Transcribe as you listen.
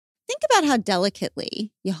think about how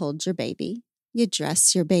delicately you hold your baby, you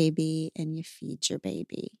dress your baby, and you feed your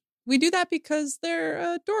baby. We do that because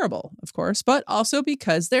they're adorable, of course, but also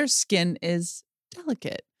because their skin is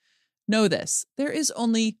delicate. Know this, there is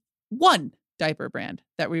only one diaper brand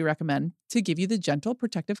that we recommend to give you the gentle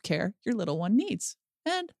protective care your little one needs.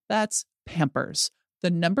 And that's Pampers,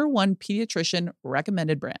 the #1 pediatrician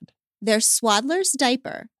recommended brand. Their Swaddler's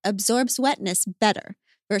diaper absorbs wetness better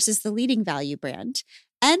versus the leading value brand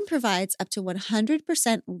and provides up to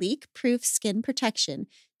 100% leak-proof skin protection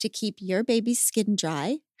to keep your baby's skin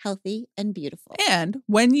dry, healthy, and beautiful. And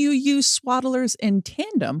when you use Swaddlers in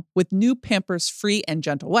tandem with new Pampers Free and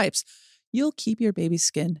Gentle wipes, you'll keep your baby's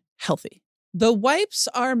skin healthy. The wipes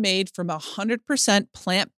are made from 100%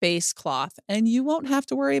 plant-based cloth, and you won't have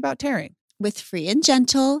to worry about tearing. With Free and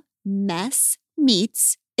Gentle, mess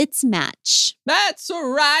meets its match. That's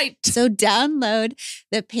right. So download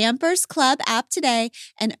the Pampers Club app today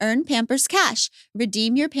and earn Pampers Cash.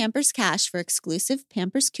 Redeem your Pampers Cash for exclusive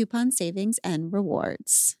Pampers coupon savings and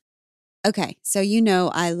rewards. Okay, so you know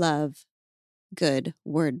I love good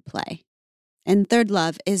wordplay. And Third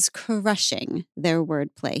Love is crushing their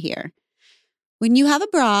wordplay here. When you have a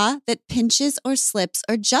bra that pinches or slips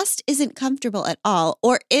or just isn't comfortable at all,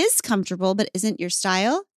 or is comfortable but isn't your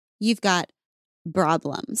style, you've got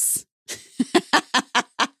Brablums.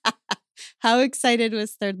 How excited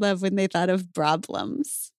was Third Love when they thought of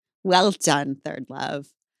Brablums? Well done, Third Love.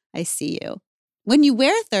 I see you. When you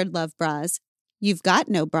wear Third Love bras, you've got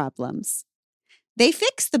no problems. They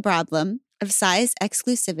fix the problem of size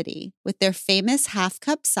exclusivity with their famous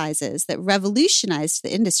half-cup sizes that revolutionized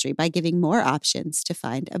the industry by giving more options to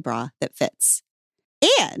find a bra that fits.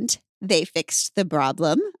 And they fixed the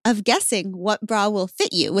problem of guessing what bra will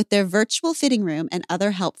fit you with their virtual fitting room and other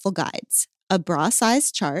helpful guides. A bra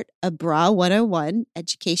size chart, a Bra 101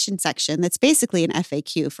 education section that's basically an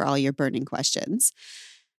FAQ for all your burning questions,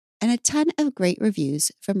 and a ton of great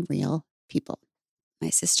reviews from real people. My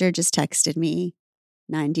sister just texted me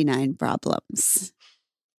 99 problems,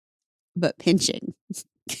 but pinching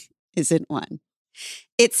isn't one.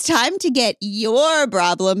 It's time to get your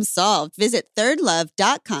problem solved. Visit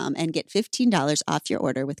thirdlove.com and get $15 off your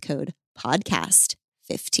order with code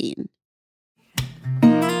podcast15.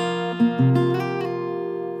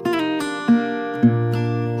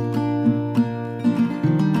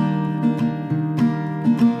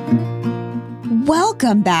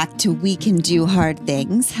 Welcome back to We Can Do Hard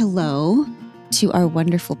Things. Hello to our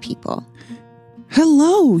wonderful people.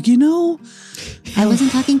 Hello, I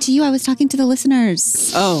wasn't talking to you. I was talking to the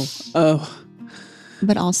listeners. Oh.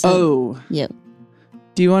 But also you.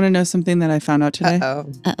 Do you want to know something that I found out today?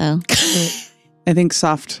 Uh-oh. I think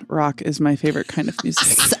soft rock is my favorite kind of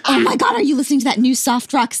music. Oh my God, are you listening to that new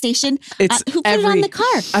soft rock station? It's who put it on the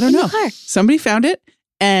car? I don't know. Somebody found it,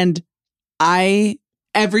 and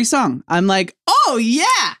every song, I'm like, oh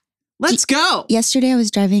yeah, let's go. Yesterday I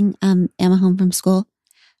was driving Emma home from school.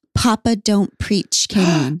 Papa Don't Preach came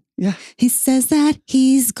on. Yeah. He says that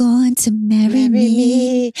he's going to marry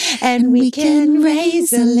me and we can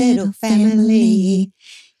raise a little family.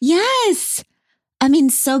 Yes. I mean,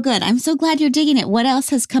 so good. I'm so glad you're digging it. What else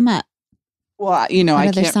has come up? Well, I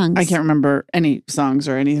can't remember any songs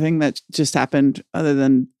or anything that just happened other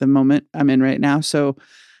than the moment I'm in right now. So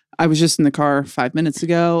I was just in the car 5 minutes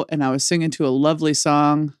ago and I was singing to a lovely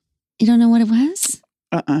song. You don't know what it was?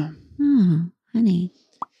 Oh, honey.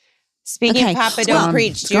 Speaking of Papa Don't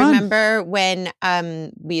Preach, do you remember when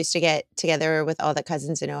we used to get together with all the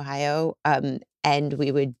cousins in Ohio and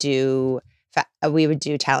we would do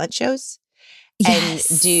talent shows?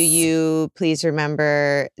 Yes. And do you please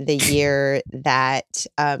remember the year that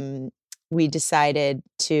we decided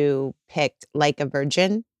to pick Like a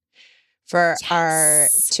Virgin for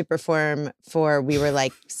to perform for, we were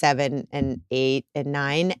like 7 and 8 and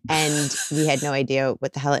 9, and we had no idea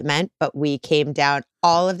what the hell it meant, but we came down,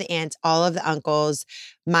 all of the aunts, all of the uncles,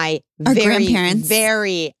 our grandparents,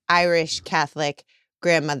 very Irish Catholic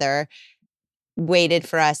grandmother waited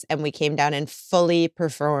for us, and we came down and fully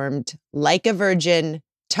performed Like a Virgin,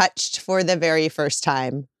 touched for the very first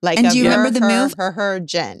time. And do you remember the move? Her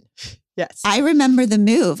Jen. Yes. I remember the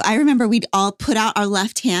move. I remember we'd all put out our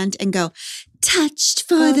left hand and go, touched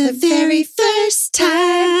for the very first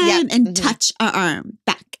time, and touch our arm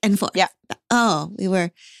back and forth. Yeah. Oh, we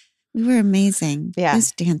were amazing. Yeah.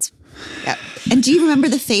 This dance. Yeah. And do you remember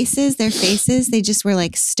the faces? Their faces? They just were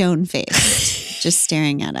like stone faced, just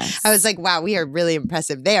staring at us. I was like, wow, we are really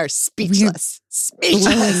impressive. They are speechless.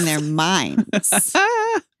 Blowing their minds.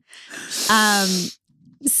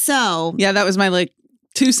 So. Yeah, that was my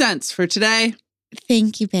 2 cents for today.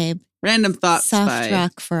 Thank you, babe. Random thoughts. Soft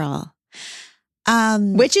rock for all.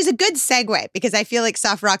 Which is a good segue because I feel like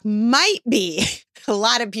soft rock might be a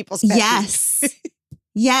lot of people's pet yes.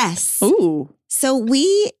 Yes. Ooh. So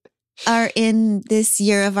we are in this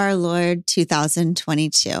year of our Lord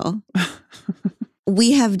 2022.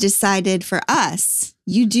 We have decided for us,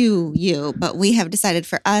 you do you, but we have decided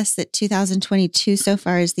for us that 2022 so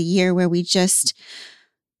far is the year where we just,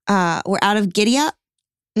 we're out of giddy up.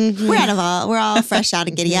 Mhm. We're all fresh out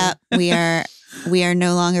of giddy up. We are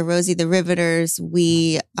no longer Rosie the Riveters.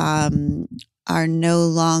 We are no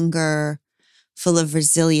longer full of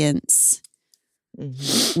resilience.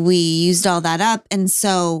 Mhm. We used all that up. And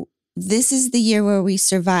so this is the year where we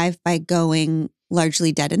survive by going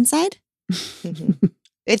largely dead inside. Mhm.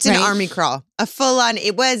 It's an Right? army crawl, a full on.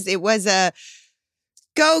 It was a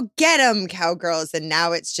go get 'em cowgirls, and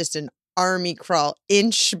now it's just an army crawl,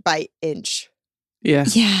 inch by inch. Yeah.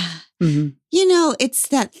 Yeah. Mhm. You know, it's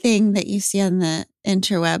that thing that you see on the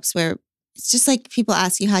interwebs where it's just like people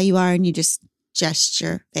ask you how you are and you just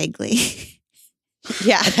gesture vaguely.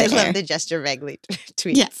 Yeah, At the I love air. the gesture vaguely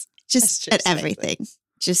tweets. Yeah. Just Gestures at vaguely. everything.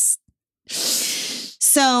 Just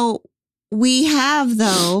so we have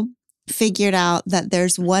though figured out that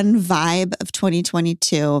there's one vibe of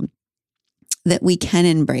 2022 that we can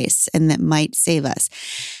embrace and that might save us.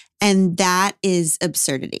 And that is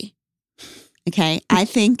absurdity. Okay. I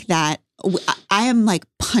think that I am like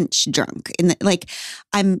punch drunk in like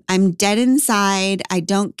I'm dead inside. I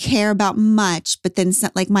don't care about much, but then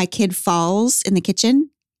like my kid falls in the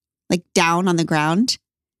kitchen, like down on the ground.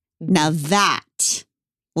 Now that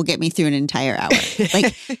will get me through an entire hour.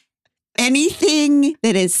 Like anything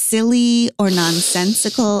that is silly or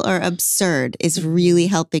nonsensical or absurd is really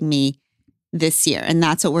helping me this year. And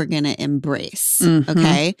that's what we're going to embrace. Mhm.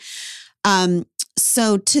 Okay.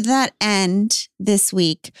 So to that end, this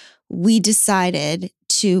week, we decided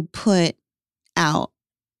to put out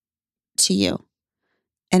to you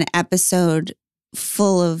an episode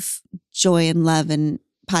full of joy and love and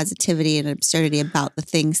positivity and absurdity about the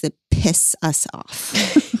things that piss us off.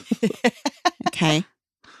 Okay.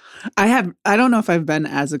 I don't know if I've been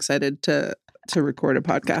as excited to record a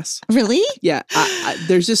podcast. Really? Yeah.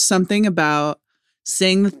 There's just something about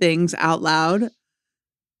saying the things out loud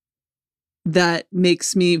that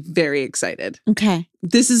makes me very excited. Okay.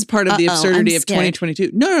 This is part of the Uh-oh, absurdity I'm of scared.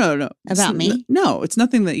 2022. No. About me? No, it's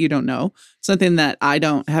nothing that you don't know. It's nothing that I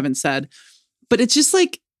haven't said. But it's just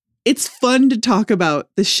like, it's fun to talk about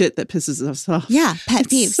the shit that pisses us off. Yeah. Pet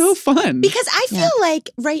It's peeves. so fun. Because I feel Yeah. like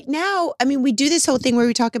right now, I mean, we do this whole thing where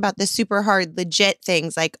we talk about the super hard, legit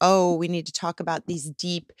things like, oh, we need to talk about these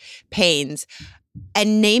deep pains,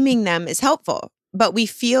 and naming them is helpful. But we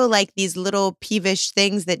feel like these little peevish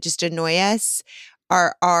things that just annoy us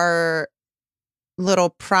are our little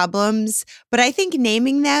problems. But I think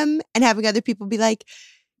naming them and having other people be like,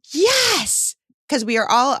 yes, because we are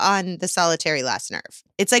all on the solitary last nerve.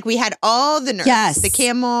 It's like we had all the nerves. Yes. The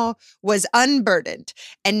camel was unburdened.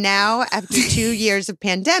 And now, after 2 years of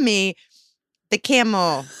pandemic, the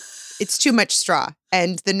camel, it's too much straw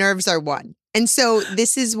and the nerves are one. And so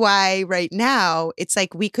this is why right now, it's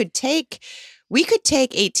like we could take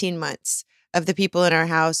 18 months of the people in our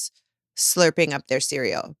house slurping up their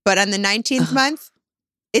cereal. But on the 19th Ugh. month,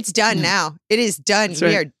 it's done Yeah. now. It is done. That's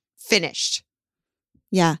We right. are finished.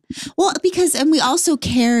 Yeah. Well, and we also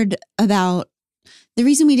cared about the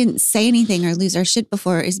reason we didn't say anything or lose our shit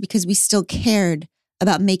before is because we still cared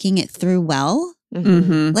about making it through well.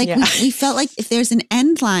 Mhm. Like Yeah. we felt like if there's an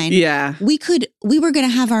end line, Yeah. we were going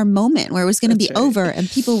to have our moment where it was going to be That's right. over and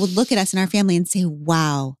people would look at us and our family and say,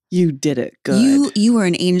 wow, You did it good. you were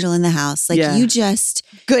an angel in the house. Like Yeah. you just,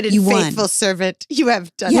 Good and You won. faithful servant. You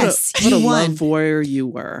have done Yes. What a you won. love warrior you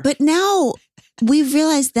were. But now we've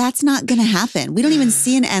realized that's not going to happen. We don't even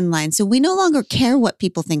see an end line. So we no longer care what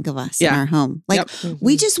people think of us in Yeah. our home. Like Yep. it.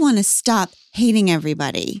 we just want to stop hating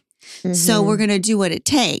everybody. So Mhm. we're going to do what it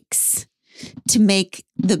takes to make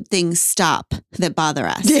the things stop that bother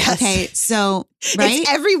us. Yes. Okay. So, right? It's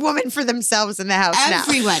every woman for themselves in the house now.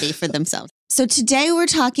 Everybody for themselves. So today we're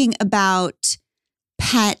talking about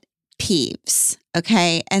pet peeves.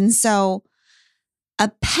 Okay. And so a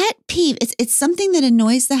pet peeve, it's something that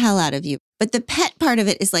annoys the hell out of you. But the pet part of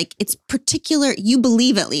it is like, it's particular, you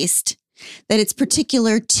believe at least that it's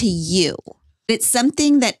particular to you. It's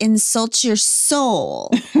something that insults your soul.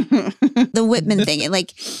 The Whitman thing,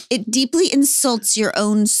 it deeply insults your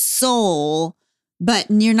own soul, but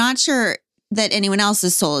you're not sure that anyone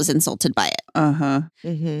else's soul is insulted by it. Uh-huh.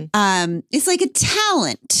 Mhm. It's like a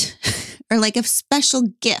talent or like a special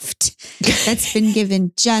gift that's been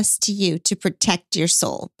given just to you to protect your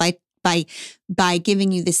soul by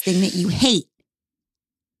giving you this thing that you hate,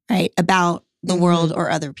 right? About the world or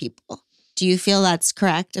other people. Do you feel that's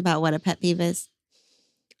correct about what a pet peeve is?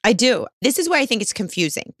 I do. This is where I think it's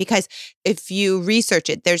confusing because if you research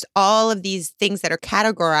it, there's all of these things that are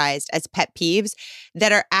categorized as pet peeves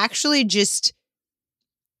that are actually just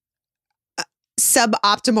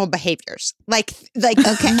suboptimal behaviors, like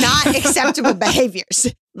not acceptable behaviors,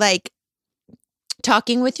 like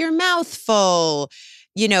talking with your mouth full,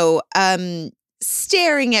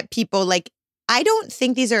 staring at people. Like, I don't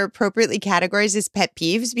think these are appropriately categorized as pet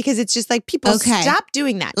peeves because it's just like people stop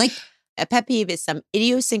doing that. Like, a pet peeve is some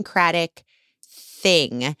idiosyncratic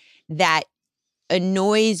thing that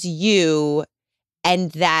annoys you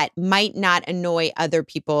and that might not annoy other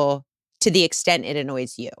people to the extent it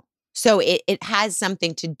annoys you. So it has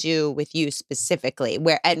something to do with you specifically,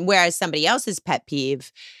 whereas somebody else's pet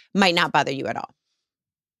peeve might not bother you at all.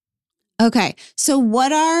 Okay. So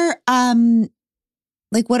what are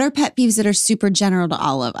pet peeves that are super general to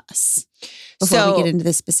all of us before we get into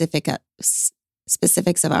the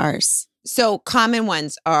specifics of ours? So common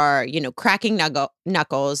ones are, cracking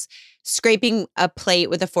knuckles, scraping a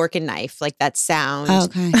plate with a fork and knife, like that sound.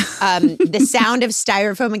 Okay. The sound of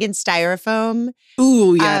styrofoam against styrofoam.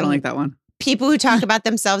 Ooh, yeah, I don't like that one. People who talk about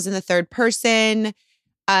themselves in the third person.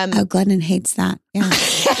 Glennon hates that. Yeah.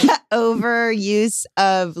 Overuse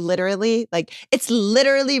of literally, like it's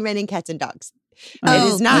literally raining cats and dogs. It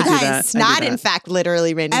is not. It's not, in fact,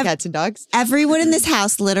 literally raining cats and dogs. Everyone in this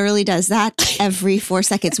house literally does that every 4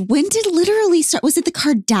 seconds. When did literally start? Was it the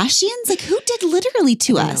Kardashians? Like, who did literally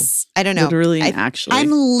to us? I don't know. Literally, actually.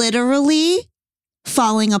 I'm literally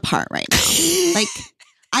falling apart right now. Like,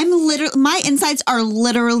 my insides are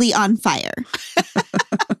literally on fire.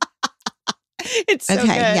 It's so good.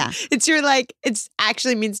 Yeah. It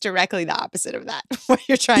actually means directly the opposite of that, what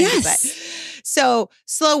you're trying to say. So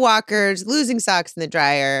slow walkers, losing socks in the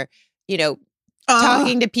dryer,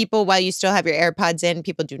 talking to people while you still have your AirPods in.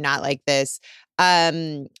 People do not like this.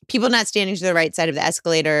 People not standing to the right side of the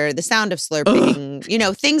escalator, the sound of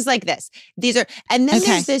slurping, things like this. And then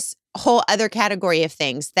there's this whole other category of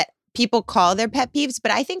things that people call their pet peeves,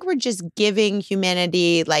 but I think we're just giving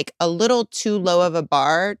humanity like a little too low of a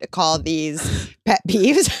bar to call these pet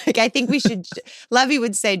peeves. Like, I think we should, Lovey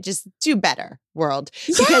would say, just do better, world.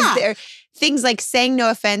 Because there are things like saying no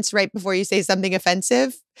offense right before you say something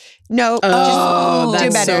offensive. No, just do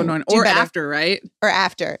better. So annoying. Or after, right? Or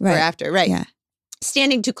after, right. Yeah.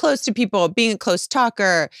 Standing too close to people, being a close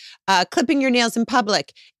talker, clipping your nails in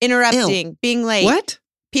public, interrupting, being late. What?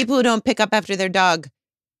 People who don't pick up after their dog.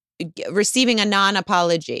 Receiving a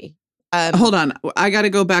non-apology. Hold on. I got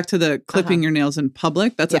to go back to the clipping your nails in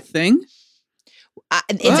public. That's a thing?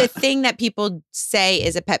 It's a thing that people say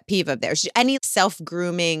is a pet peeve of theirs. Any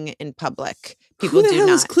self-grooming in public, people do not. Who the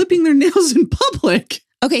hell is clipping their nails in public?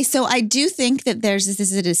 Okay, so I do think that this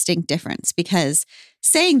is a distinct difference because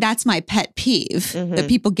saying that's my pet peeve, that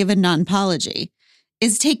people give a non-apology,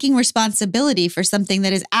 is taking responsibility for something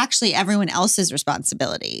that is actually everyone else's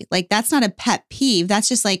responsibility. Like, that's not a pet peeve. That's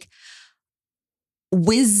just like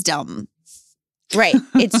wisdom. Right.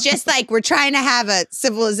 It's just like, we're trying to have a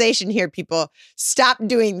civilization here, people. Stop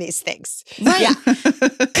doing these things. Right. Yeah.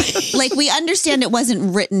 Like, we understand it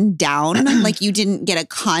wasn't written down. Like, you didn't get a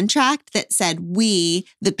contract that said we,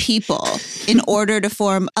 the people, in order to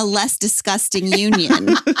form a less disgusting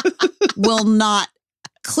union, will not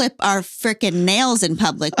clip our frickin' nails in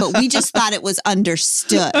public, but we just thought it was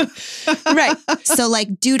understood. Right. So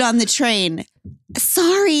like, dude on the train,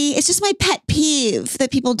 sorry, it's just my pet peeve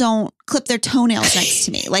that people don't clip their toenails next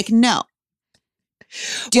to me. Like, no.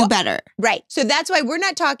 Do better. Right. So that's why we're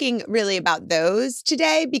not talking really about those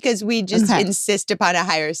today, because we just insist upon a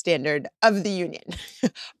higher standard of the union.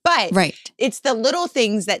 But it's the little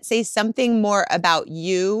things that say something more about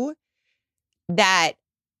you that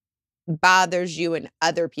bothers you in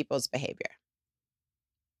other people's behavior.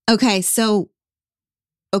 Okay. So,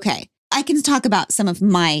 I can talk about some of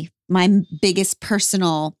my biggest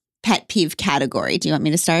personal pet peeve category. Do you want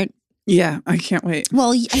me to start? Yeah, I can't wait.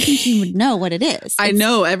 Well, I think you would know what it is. I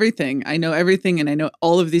know everything. And I know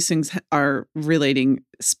all of these things are relating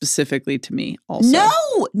specifically to me also.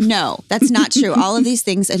 No, that's not true. All of these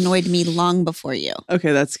things annoyed me long before you.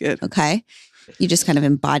 Okay, that's good. Okay. You just kind of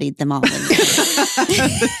embodied them all.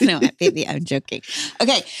 No, baby, I'm joking.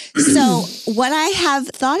 Okay. So what I have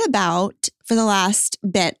thought about for the last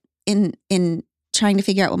bit in trying to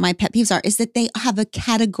figure out what my pet peeves are is that they have a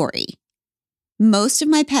category. Most of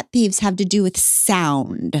my pet peeves have to do with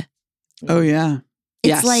sound. Oh, yeah.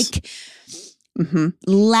 It's like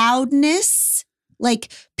loudness,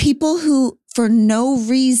 like people who, for no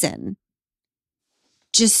reason,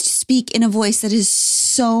 just speak in a voice that is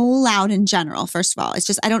so loud in general. First of all, it's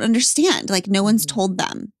just, I don't understand. Like, no one's told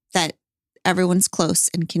them that everyone's close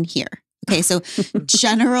and can hear. Okay, so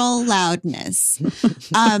general loudness.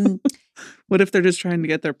 What if they're just trying to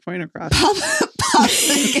get their point across?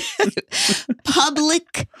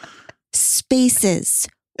 Public spaces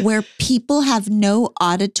where people have no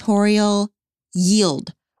auditorial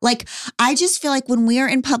yield. Like, I just feel like when we are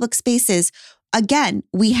in public spaces, again,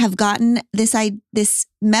 we have gotten this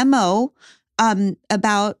memo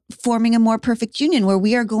about forming a more perfect union where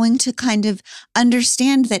we are going to kind of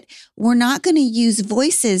understand that we're not going to use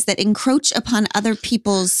voices that encroach upon other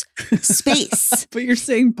people's space. But you're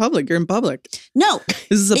saying public. You're in public. No.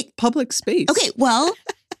 This is a public space. Okay, well,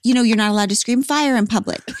 you're not allowed to scream fire in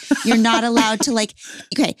public. You're not allowed to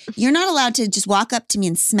you're not allowed to just walk up to me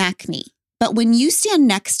and smack me. But when you stand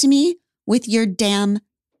next to me with your damn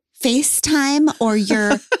FaceTime or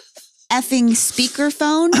your effing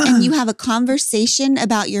speakerphone and you have a conversation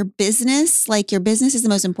about your business, like your business is the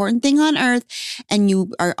most important thing on earth, and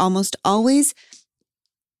you are almost always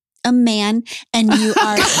a man and you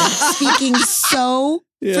are speaking so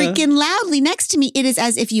freaking loudly next to me, it is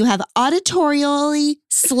as if you have auditorially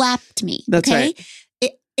slapped me. That's right.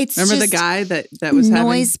 It's remember just the guy that was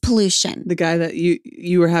noise pollution. The guy that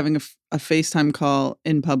you were having a FaceTime call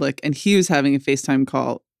in public, and he was having a FaceTime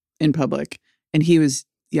call in public, and he was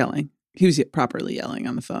yelling. He was properly yelling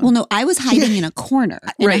on the phone. Well, no, I was hiding in a corner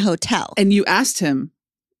in a hotel. And you asked him,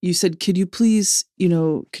 you said, could you please be a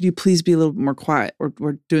little bit more quiet?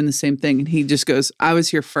 We're doing the same thing. And he just goes, I was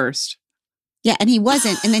here first. Yeah, and he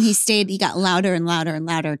wasn't. And then he got louder and louder and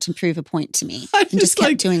louder to prove a point to me. And just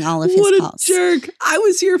kept doing all of his calls. What a jerk. I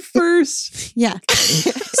was here first. Yeah.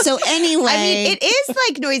 So anyway. I mean, it is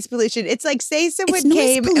like noise pollution. It's like, say someone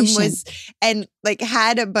came and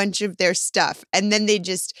had a bunch of their stuff and then they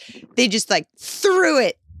just like threw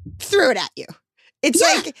it at you. It's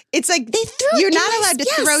like they threw you're not allowed to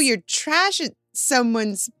throw your trash at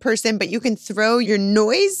someone's person, but you can throw your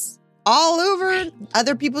noise all over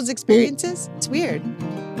other people's experiences. It's weird.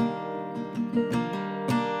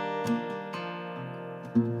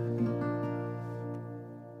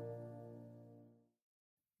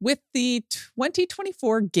 With the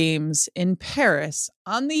 2024 Games in Paris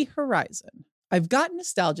on the horizon, I've gotten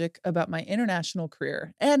nostalgic about my international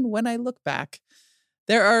career. And when I look back,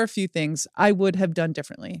 there are a few things I would have done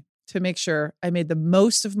differently to make sure I made the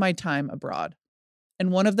most of my time abroad.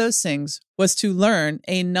 And one of those things was to learn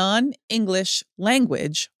a non-English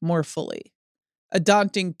language more fully. A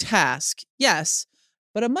daunting task, yes,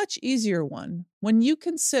 but a much easier one when you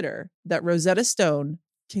consider that Rosetta Stone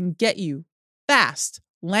can get you fast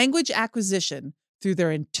language acquisition through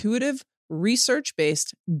their intuitive,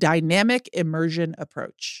 research-based, dynamic immersion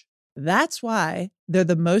approach. That's why they're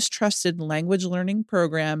the most trusted language learning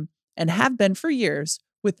program and have been for years,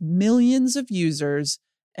 with millions of users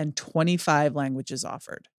and 25 languages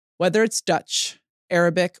offered. Whether it's Dutch,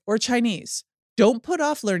 Arabic, or Chinese, don't put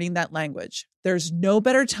off learning that language. There's no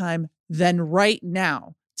better time than right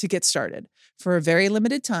now to get started. For a very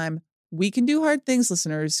limited time, We Can Do Hard Things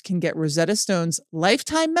listeners can get Rosetta Stone's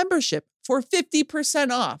lifetime membership for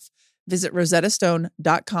 50% off. Visit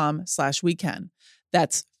rosettastone.com/weekend.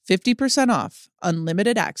 That's 50% off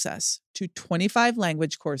unlimited access to 25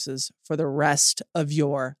 language courses for the rest of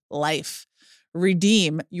your life.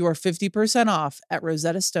 Redeem your 50% off at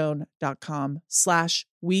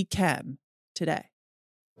rosettastone.com/weekend today.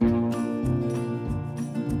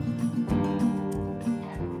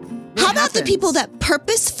 How about the people that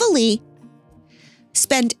purposefully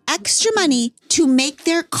spend extra money to make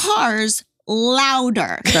their cars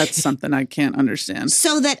louder? That's something I can't understand.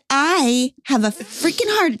 So that I have a freaking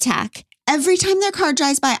heart attack every time their car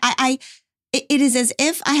drives by. It is as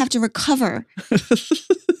if I have to recover.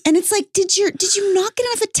 And it's like, did you not get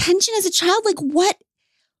enough attention as a child? Like, what?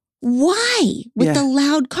 Why with the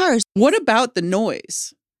loud cars? What about the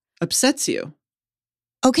noise upsets you?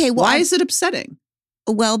 Okay, well, why is it upsetting?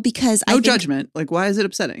 Well, because no judgment. Like, why is it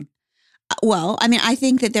upsetting? Well, I mean, I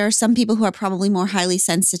think that there are some people who are probably more highly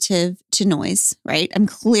sensitive to noise, right? I'm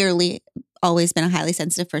clearly always been a highly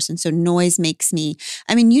sensitive person. So noise makes me,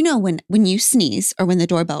 I mean, when you sneeze or when the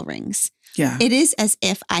doorbell rings, it is as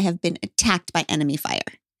if I have been attacked by enemy fire.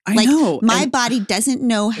 I know. My body doesn't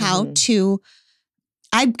know how to,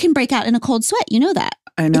 I can break out in a cold sweat. You know that.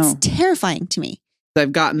 I know. It's terrifying to me.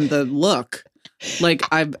 I've gotten the look like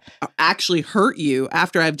I've actually hurt you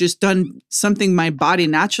after I've just done something my body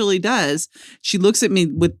naturally does. She looks at me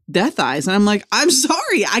with death eyes and I'm like, I'm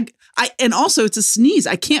sorry. And also it's a sneeze.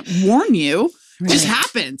 I can't warn you. Right. It just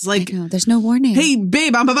happens. Like, there's no warning. Hey,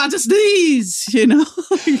 babe, I'm about to sneeze, you know?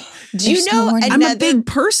 Do you know, I'm a big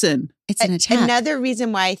person. It's an attack. Another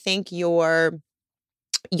reason why I think your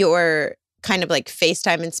kind of like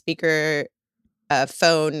FaceTime and speaker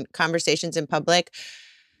phone conversations in public,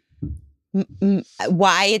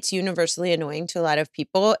 why it's universally annoying to a lot of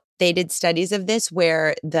people. They did studies of this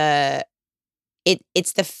where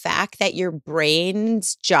it's the fact that your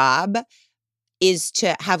brain's job is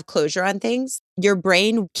to have closure on things. Your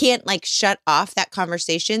brain can't like shut off that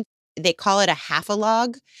conversation. They call it a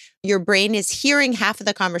half-a-log. Your brain is hearing half of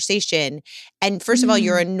the conversation. And first of all,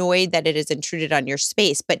 you're annoyed that it has intruded on your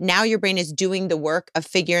space. But now your brain is doing the work of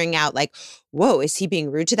figuring out like, whoa, is he being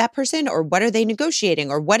rude to that person? Or what are they negotiating?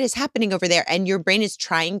 Or what is happening over there? And your brain is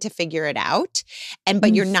trying to figure it out.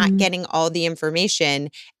 But you're not getting all the information.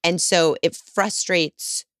 And so it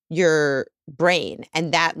frustrates your brain.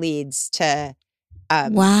 And that leads to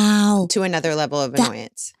to another level of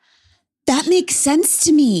annoyance. That makes sense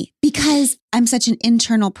to me because I'm such an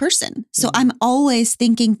internal person. So I'm always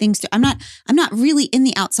thinking things through. I'm not really in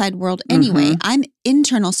the outside world anyway. I'm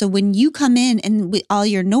internal. So when you come in and with all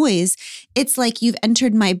your noise, it's like you've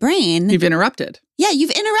entered my brain. You've interrupted. Yeah,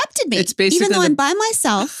 you've interrupted me. It's basically even though I'm by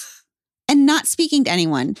myself and not speaking to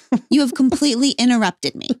anyone, you have completely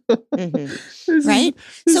interrupted me. Right?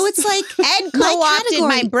 So it's like and co-opted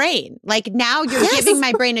my brain. Like now you're giving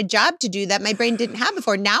my brain a job to do that my brain didn't have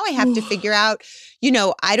before. Now I have to figure out,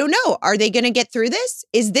 I don't know. Are they going to get through this?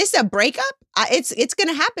 Is this a breakup? It's going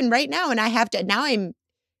to happen right now. And I have to,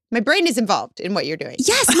 my brain is involved in what you're doing.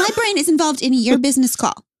 Yes, my brain is involved in your business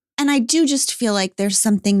call. And I do just feel like there's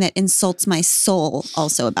something that insults my soul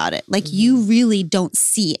also about it. Like you really don't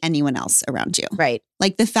see anyone else around you. Right.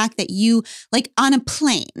 Like the fact that you, like on a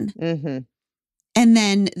plane, and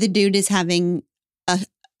then the dude is having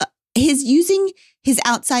he's using his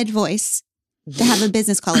outside voice to have a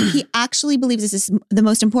business call. Like he actually believes this is the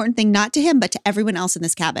most important thing, not to him, but to everyone else in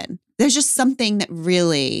this cabin. There's just something that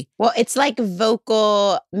really... Well, it's like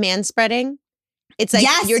vocal manspreading. It's like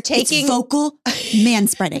you're taking... it's vocal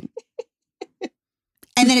manspreading.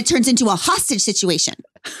 And then it turns into a hostage situation.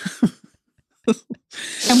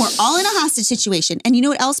 And we're all in a hostage situation. And you know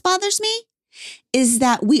what else bothers me? Is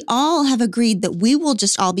that we all have agreed that we will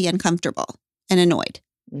just all be uncomfortable and annoyed.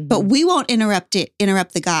 But we won't interrupt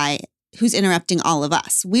the guy who's interrupting all of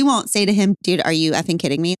us. We won't say to him, dude, are you effing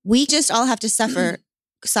kidding me? We just all have to suffer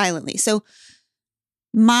silently. So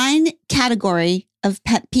mine category of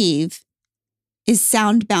pet peeve is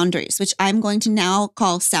sound boundaries, which I'm going to now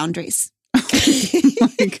call soundries. Oh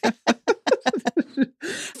my God.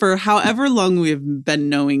 For however long we've been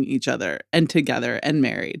knowing each other and together and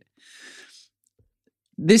married,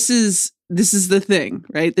 this is the thing,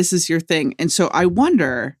 right? This is your thing. And so I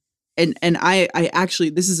wonder, and I actually,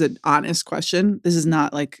 this is an honest question. This is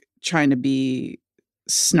not like trying to be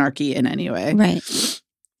snarky in any way. Right.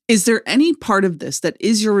 Is there any part of this that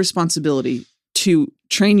is your responsibility to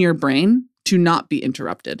train your brain to not be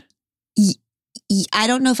interrupted? I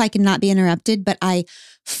don't know if I can not be interrupted, but I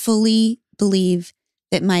fully believe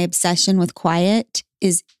that my obsession with quiet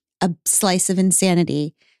is a slice of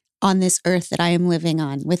insanity on this earth that I am living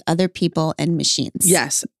on with other people and machines.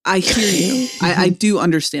 Yes, I hear you. I do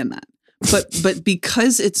understand that. But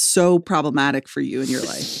because it's so problematic for you in your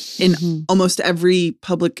life, in almost every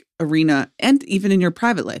public arena and even in your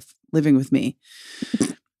private life, living with me,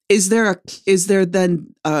 is there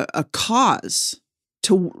then a cause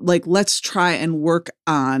to like, let's try and work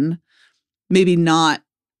on maybe not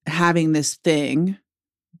having this thing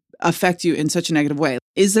affect you in such a negative way?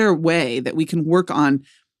 Is there a way that we can work on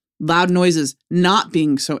loud noises not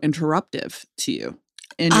being so interruptive to you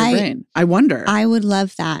in your brain? I wonder. I would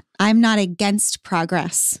love that. I'm not against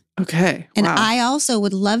progress. Okay. And wow. I also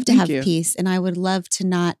would love to have peace, and I would love to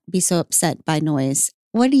not be so upset by noise.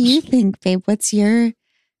 What do you think, babe? What's your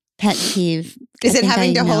pet peeve? Is it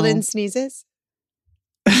having to hold in sneezes?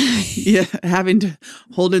 Yeah, having to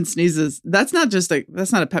hold in sneezes. That's not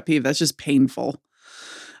a pet peeve. That's just painful.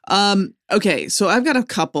 Okay, so I've got a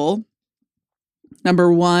couple.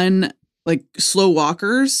 Number one, like slow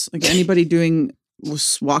walkers, like anybody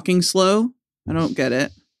walking slow. I don't get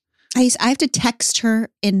it. I have to text her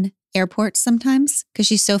in airports sometimes because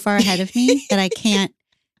she's so far ahead of me that I can't.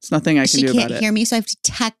 It's nothing I can do about it. She can't hear me, so I have to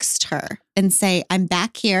text her and say, I'm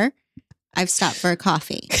back here. I've stopped for a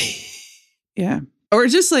coffee. Yeah. Or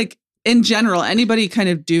just like in general, anybody kind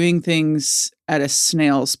of doing things at a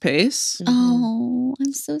snail's pace. Oh,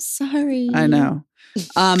 I'm so sorry. I know.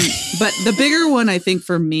 But the bigger one, I think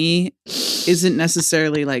for me, isn't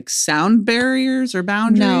necessarily like sound barriers or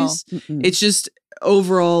boundaries. No. It's just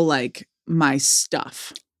overall like my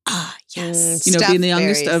stuff. Ah, yes. Being the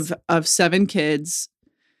youngest of 7 kids,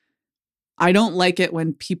 I don't like it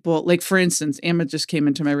when people, like for instance, Emma just came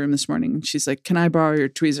into my room this morning and she's like, can I borrow your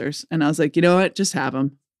tweezers? And I was like, you know what? Just have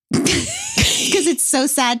them. Because it's so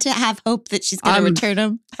sad to have hope that she's going to return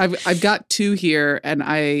them. I've got 2 here, and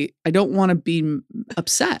I don't want to be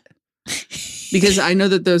upset because I know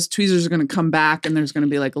that those tweezers are going to come back, and there's going to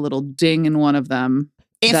be like a little ding in one of them.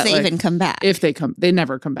 If they even come back. If they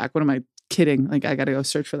never come back. What am I kidding? Like, I got to go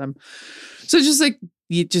search for them. So just like,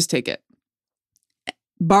 you just take it.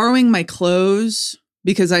 Borrowing my clothes,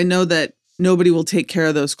 because I know that nobody will take care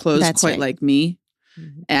of those clothes quite like me.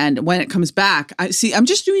 Mm-hmm. And when it comes back, I'm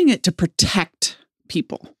just doing it to protect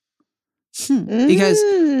people. Because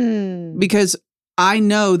I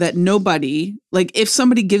know that nobody, like if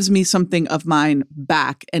somebody gives me something of mine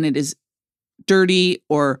back and it is dirty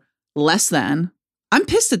or less than, I'm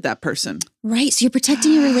pissed at that person. Right. So you're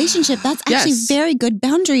protecting your relationship. That's actually very good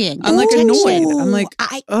boundarying. I'm like annoyed. I'm like,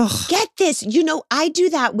 I get this. You know, I do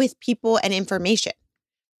that with people and information.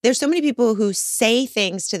 There's so many people who say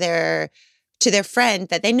things to their friend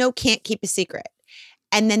that they know can't keep a secret.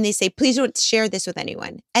 And then they say, please don't share this with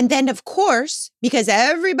anyone. And then, of course, because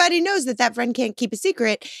everybody knows that friend can't keep a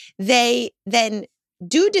secret, they then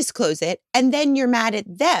do disclose it. And then you're mad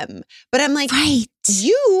at them. But I'm like, right.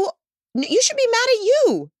 You should be mad at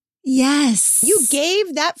you. Yes. You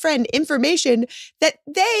gave that friend information that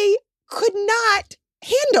they could not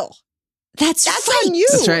handle. That's right. On you.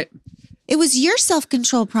 That's right. It was your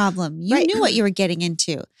self-control problem. You knew what you were getting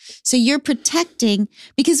into. So you're protecting,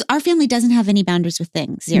 because our family doesn't have any boundaries with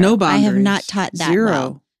things. Zero. No boundaries. I have not taught that Zero.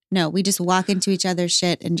 well. No, we just walk into each other's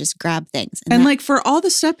shit and just grab things. And like for all the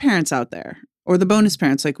step parents out there, or the bonus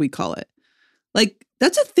parents, like we call it, like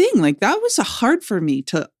that's a thing. Like that was hard for me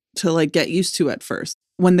to like get used to at first.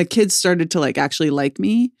 When the kids started to like actually like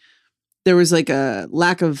me, there was like a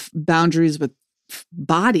lack of boundaries with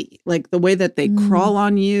body, like the way that they crawl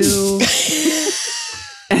on you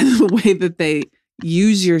and the way that they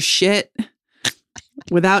use your shit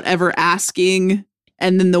without ever asking.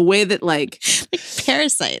 And then the way that like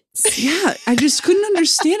parasites. Yeah. I just couldn't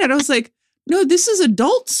understand it. I was like, no, this is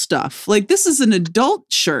adult stuff. Like this is an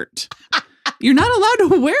adult shirt. You're not allowed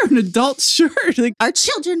to wear an adult shirt. Like our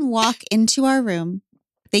children walk into our room.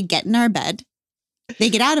 They get in our bed. They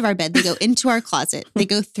get out of our bed. They go into our closet. They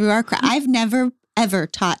go through our I've never, ever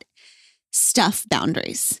taught stuff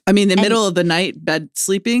boundaries. I mean, the middle of the night, bed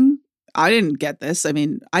sleeping, I didn't get this. I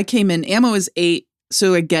mean, I came in, Amma was 8,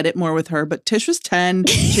 so I get it more with her, but Tish was 10,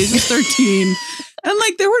 Chase was 13. And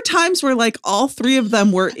like, there were times where like all 3 of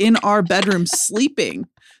them were in our bedroom sleeping,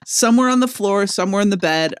 somewhere on the floor, somewhere in the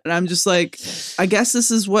bed. And I'm just like, I guess this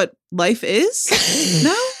is what life is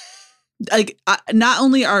now. Like, not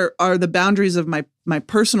only are the boundaries of my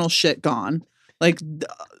personal shit gone, like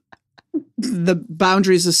the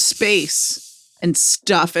boundaries of space and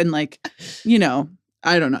stuff, and like, you know,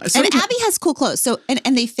 I don't know. And Abby has cool clothes, so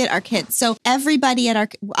and they fit our kids. So everybody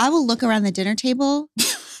I will look around the dinner table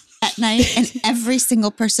at night, and every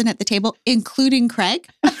single person at the table, including Craig,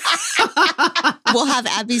 will have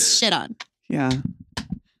Abby's shit on. Yeah,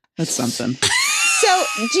 that's something. So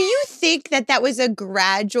do you think that was a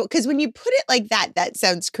gradual, because when you put it like that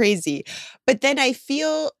sounds crazy. But then I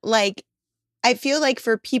feel like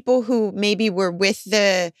for people who maybe were with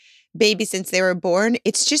the baby since they were born,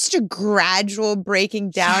 it's just a gradual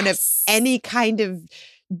breaking down of any kind of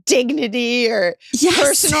dignity or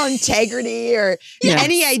personal integrity or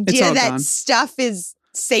any idea that stuff is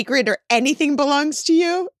sacred or anything belongs to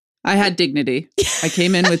you. I had dignity. I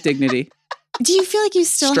came in with dignity. Do you feel like you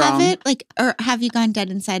still have it? Like, or have you gone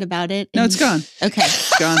dead inside about it? No, it's gone. Okay.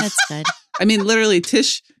 It's gone. That's good. I mean, literally,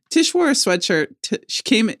 Tish wore a sweatshirt. She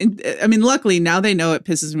came in. I mean, luckily, now they know it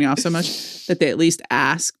pisses me off so much that they at least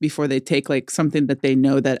ask before they take like something that they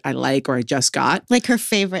know that I like or I just got. Like her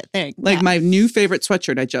favorite thing. Like my new favorite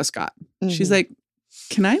sweatshirt I just got. Mm-hmm. She's like,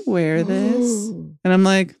 can I wear this? And I'm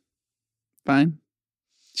like, fine.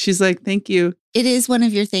 She's like, thank you. It is one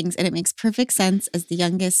of your things, and it makes perfect sense as the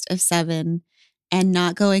youngest of 7 and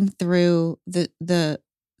not going through the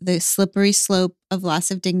slippery slope of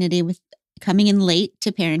loss of dignity with coming in late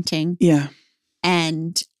to parenting. Yeah.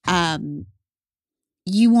 And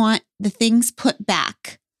you want the things put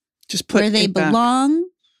back. Just put where they belong. Back.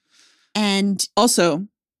 And also,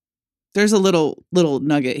 there's a little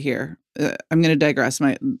nugget here. I'm going to digress.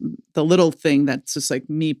 The little thing that's just like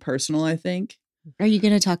me personal, I think. Are you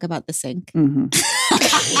going to talk about the sink? Mm-hmm.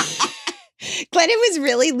 Glennon was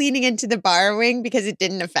really leaning into the borrowing because it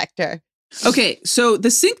didn't affect her. Okay, so the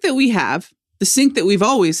sink that we have, the sink that we've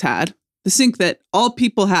always had, the sink that all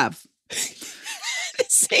people have. The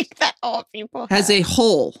sink that all people has a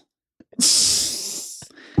hole.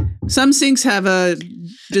 Some sinks have a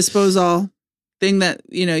disposal thing that,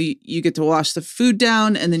 you know, you get to wash the food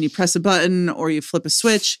down and then you press a button or you flip a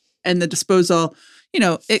switch and the disposal,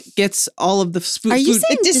 it gets all of the food. Are you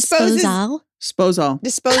saying It disposes- disposal? Disposal.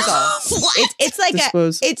 What? It's like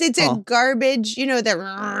Dispose it's a all. garbage,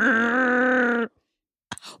 that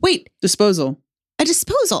Wait, Disposal. a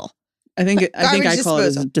disposal. I think I call it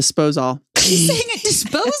as a disposal. He's saying a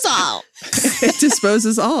disposal. It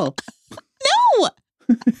disposes all. No.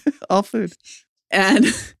 All food. And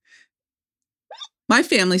my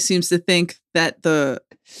family seems to think that the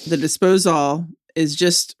disposal is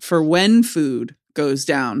just for when food goes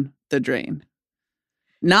down the drain,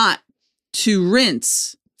 not to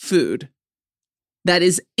rinse food that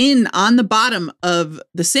is on the bottom of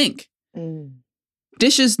the sink.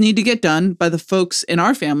 Dishes need to get done by the folks in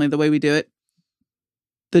our family the way we do it.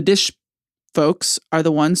 The dish folks are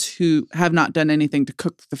the ones who have not done anything to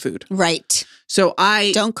cook the food. Right. So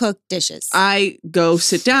Don't cook dishes. I go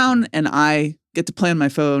sit down and I get to play on my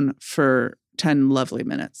phone for 10 lovely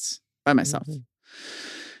minutes by myself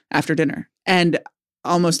after dinner. And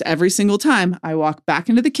almost every single time I walk back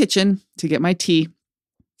into the kitchen to get my tea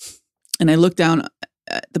and I look down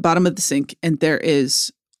at the bottom of the sink and there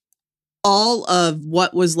is all of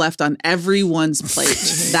what was left on everyone's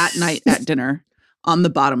plate that night at dinner on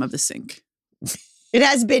the bottom of the sink. It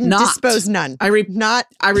has been disposed none. I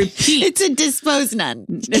repeat. It's a dispose none.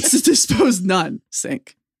 It's a disposed none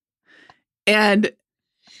sink. And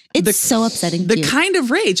It's so upsetting to the you. kind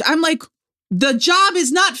of rage, I'm like, the job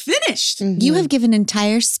is not finished. You have given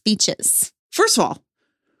entire speeches. First of all,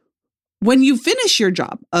 when you finish your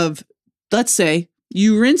job of, let's say,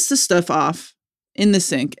 you rinse the stuff off in the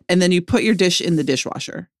sink and then you put your dish in the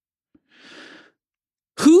dishwasher.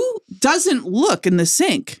 Who doesn't look in the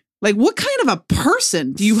sink? Like, what kind of a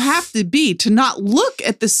person do you have to be to not look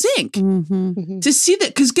at the sink to see that?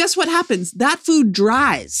 Because guess what happens? That food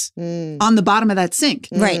dries on the bottom of that sink.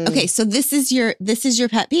 Right. Okay. So this is your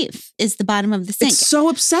pet peeve is the bottom of the sink. It's so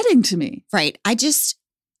upsetting to me. Right. I just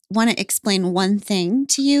want to explain one thing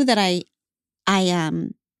to you that I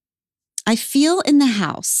feel in the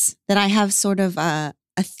house that I have sort of a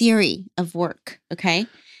theory of work. Okay.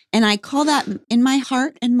 And I call that in my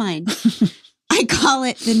heart and mind. I call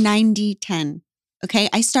it the 90-10. Okay.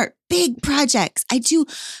 I start big projects. I do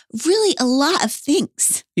really a lot of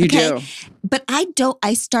things. You okay? do. But I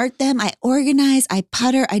start them, I organize, I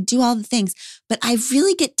putter, I do all the things, but I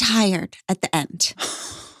really get tired at the end.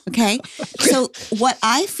 Okay. So what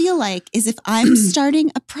I feel like is if I'm starting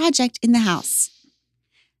a project in the house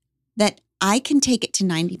that I can take it to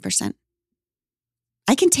 90%.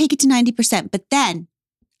 I can take it to 90%, but then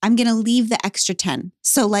I'm going to leave the extra 10.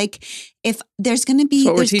 So like if there's going to be, That's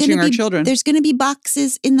what we're teaching our children. There's going to be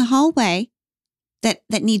boxes in the hallway that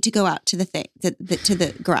need to go out to the thing, to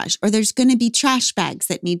the garage, or there's going to be trash bags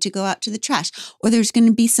that need to go out to the trash, or there's going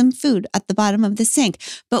to be some food at the bottom of the sink.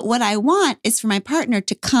 But what I want is for my partner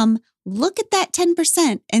to come look at that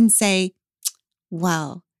 10% and say,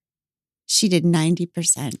 wow, she did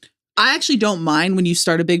 90%. I actually don't mind when you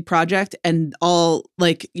start a big project and all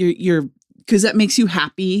like you're because that makes you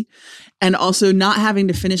happy. And also not having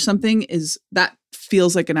to finish something that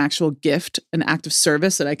feels like an actual gift, an act of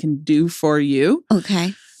service that I can do for you.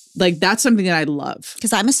 Okay. Like that's something that I love.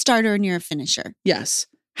 Because I'm a starter and you're a finisher. Yes.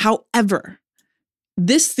 However,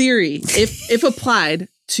 this theory, if applied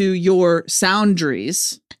to your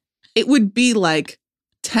soundries, it would be like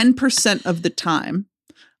 10% of the time,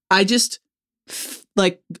 I just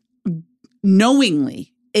like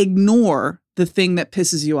knowingly ignore the thing that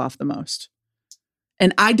pisses you off the most.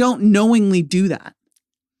 And I don't knowingly do that.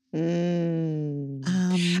 I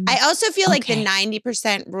also feel like the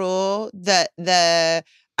 90% rule, the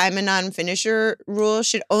I'm a non-finisher rule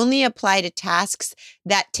should only apply to tasks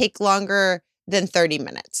that take longer than 30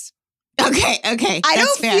 minutes. Okay. I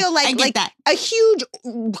don't feel like that. a huge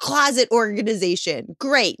closet organization.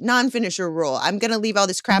 Great. Non-finisher rule. I'm going to leave all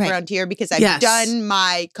this crap around here because I've done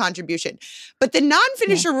my contribution. But the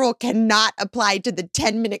non-finisher rule cannot apply to the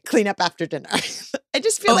 10-minute cleanup after dinner. I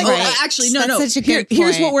just feel actually, no. That's such a good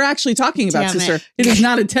Here's point. what we're actually talking about, Damn sister. it. It is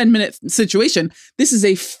not a 10-minute situation. This is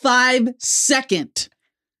a 5-second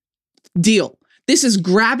deal. This is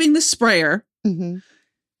grabbing the sprayer,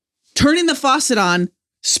 turning the faucet on,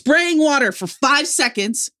 spraying water for 5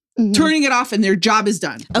 seconds, turning it off, and their job is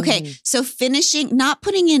done. Okay. So finishing, not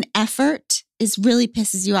putting in effort is really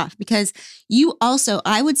pisses you off because you also,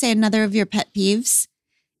 I would say another of your pet peeves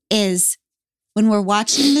is when we're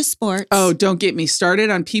watching the sports. Oh, don't get me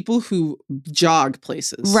started on people who jog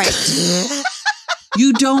places. Right.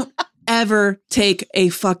 You don't ever take a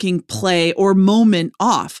fucking play or moment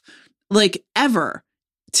off. Like ever.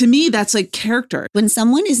 to me, that's like character. When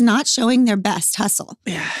someone is not showing their best hustle,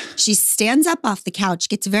 Yeah. she stands up off the couch,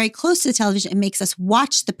 gets very close to the television, and makes us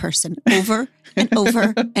watch the person over and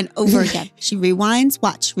over and over again. She rewinds,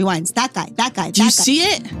 rewinds. That guy, that guy, Do you that guy. see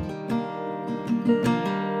it?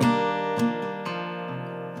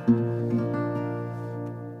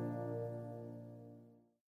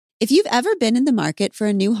 If you've ever been in the market for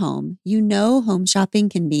a new home, you know home shopping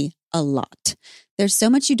can be a lot. There's so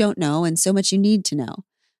much you don't know and so much you need to know.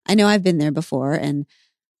 I know I've been there before, and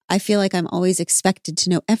I feel like I'm always expected to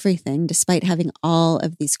know everything despite having all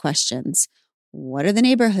of these questions. What are the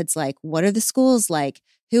neighborhoods like? What are the schools like?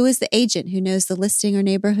 Who is the agent who knows the listing or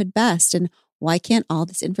neighborhood best? And why can't all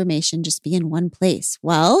this information just be in one place?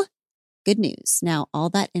 Well, good news. Now all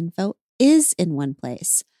that info is in one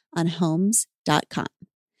place on Homes.com.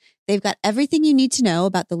 They've got everything you need to know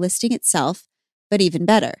about the listing itself, but even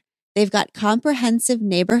better, they've got comprehensive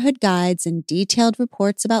neighborhood guides and detailed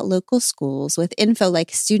reports about local schools with info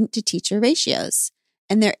like student-to-teacher ratios.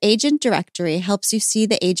 And their agent directory helps you see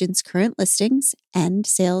the agent's current listings and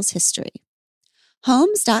sales history.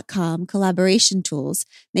 Homes.com collaboration tools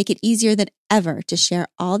make it easier than ever to share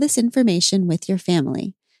all this information with your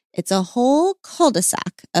family. It's a whole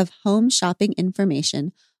cul-de-sac of home shopping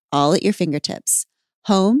information all at your fingertips.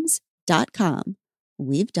 Homes.com.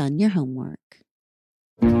 We've done your homework.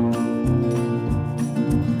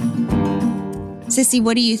 Sissy,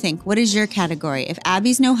 what do you think? What is your category? If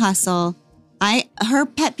Abby's no hustle, her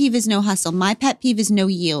pet peeve is no hustle. My pet peeve is no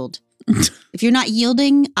yield. If you're not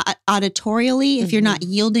yielding auditorially, if you're not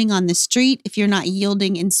yielding on the street, if you're not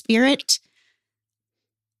yielding in spirit,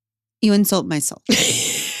 you insult my soul.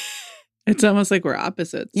 It's almost like we're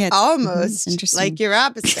opposites. Yeah, Almost interesting. like your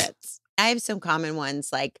opposites. I have some common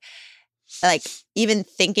ones, like even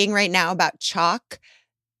thinking right now about chalk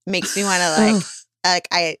makes me want to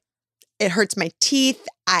it hurts my teeth.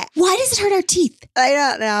 Why does it hurt our teeth?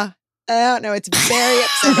 I don't know. It's very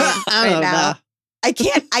upsetting right now.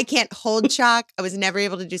 I can't hold chalk. I was never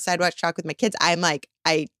able to do sidewalk chalk with my kids.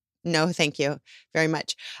 No, thank you very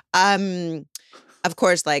much. Of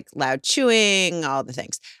course, like loud chewing, all the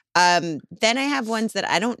things. Then I have ones that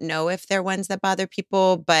I don't know if they're ones that bother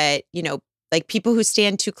people, but like people who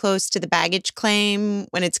stand too close to the baggage claim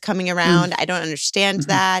when it's coming around. I don't understand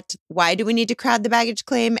that. Why do we need to crowd the baggage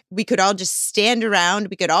claim? We could all just stand around.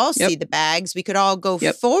 We could all see the bags. We could all go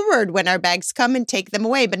forward when our bags come and take them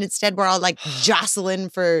away. But instead, we're all like jostling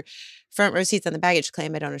for front row seats on the baggage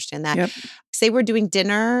claim. I don't understand that. Say we're doing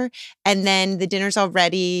dinner and then the dinner's all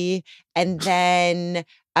ready and then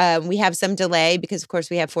we have some delay because, of course,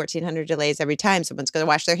 we have 1,400 delays every time someone's going to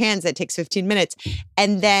wash their hands. That takes 15 minutes.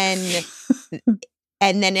 And then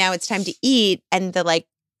now it's time to eat and the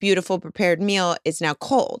beautiful prepared meal is now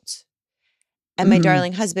cold. And my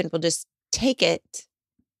darling husband will just take it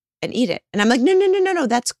and eat it. And I'm like, no,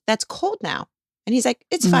 that's cold now. And he's like,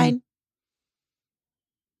 it's fine.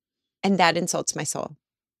 And that insults my soul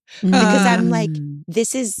because I'm like,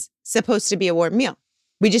 this is supposed to be a warm meal.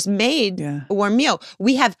 We just made a warm meal.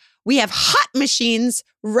 We have hot machines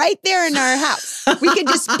right there in our house. We could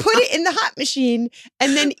just put it in the hot machine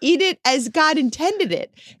and then eat it as God intended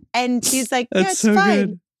it. And he's like, yeah, it's so fine.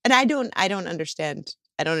 Good. And I don't understand.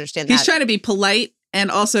 I don't understand that. He's trying to be polite. And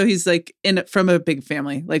also he's like from a big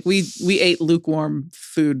family. Like we ate lukewarm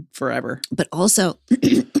food forever. But also,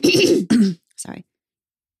 sorry,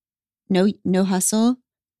 no hustle,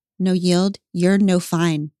 no yield. You're no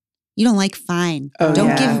fine. You don't like fine. Oh,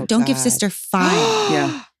 don't give sister fine.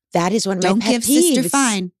 Yeah. That is one of my pet peeves. Don't give sister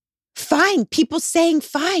fine. Fine. People saying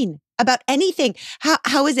fine about anything.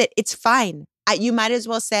 How is it? It's fine. You might as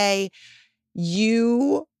well say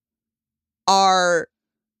you are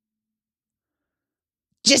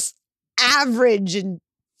just average and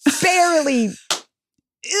barely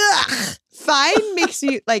fine makes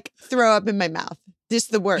you throw up in my mouth.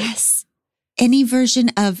 Just the word. Yes. Any version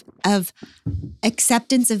of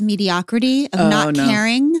acceptance of mediocrity, of not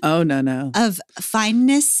caring. Oh, no. Of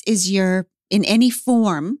fineness is in any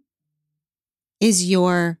form, is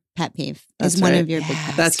your pet peeve. That's is one right. of your big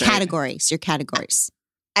pet peeves. That's categories, your categories.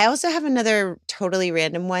 I also have another totally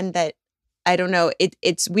random one that I don't know.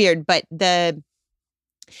 It's weird, but the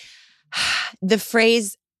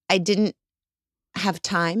phrase, I didn't have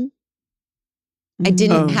time. I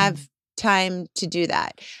didn't have time to do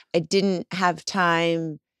that. I didn't have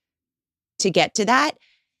time to get to that.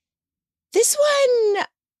 This one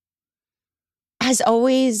has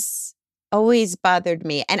always bothered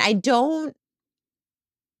me. And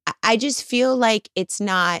I just feel like it's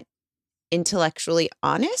not intellectually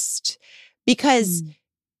honest because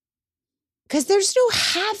there's no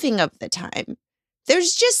having of the time.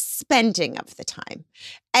 There's just spending of the time.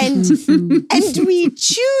 And Mhm. and we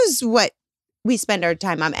choose what we spend our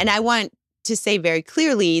time on. And I want to say very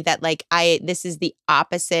clearly that like this is the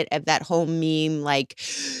opposite of that whole meme, like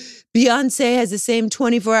Beyonce has the same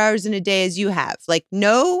 24 hours in a day as you have. Like,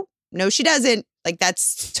 no, she doesn't. Like,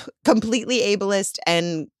 that's completely ableist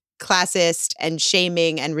and classist and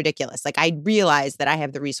shaming and ridiculous. Like, I realize that I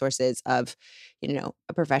have the resources of,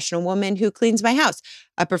 a professional woman who cleans my house,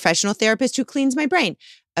 a professional therapist who cleans my brain,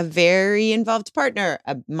 a very involved partner,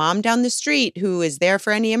 a mom down the street who is there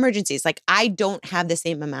for any emergencies. Like, I don't have the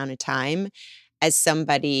same amount of time as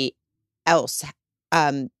somebody else.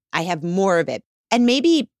 I have more of it. And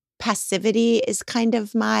maybe passivity is kind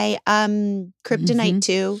of my kryptonite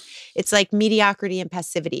too. It's like mediocrity and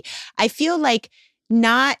passivity. I feel like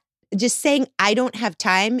not just saying I don't have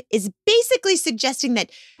time is basically suggesting that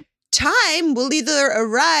time will either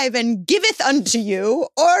arrive and giveth unto you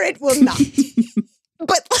or it will not.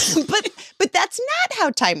 But that's not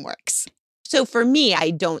how time works. So for me,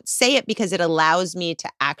 I don't say it because it allows me to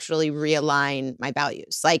actually realign my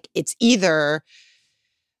values. Like, it's either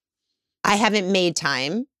I haven't made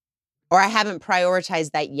time or I haven't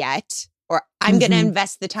prioritized that yet, or I'm going to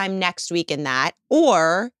invest the time next week in that,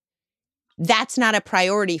 or that's not a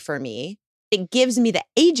priority for me. It gives me the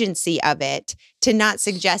agency of it to not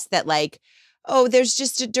suggest that like, oh, there's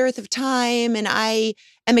just a dearth of time and I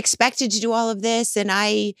am expected to do all of this and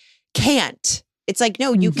I can't. It's like,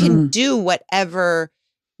 no, you can do whatever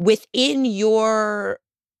within your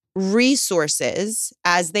resources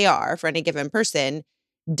as they are for any given person.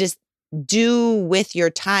 Just do with your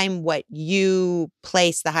time what you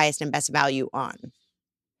place the highest and best value on.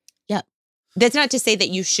 Yep. That's not to say that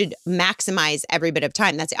you should maximize every bit of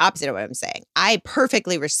time. That's the opposite of what I'm saying. I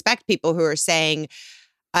perfectly respect people who are saying,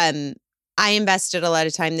 I invested a lot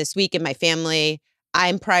of time this week in my family.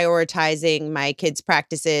 I'm prioritizing my kids'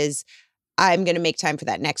 practices. I'm going to make time for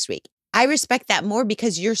that next week. I respect that more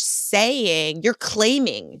because you're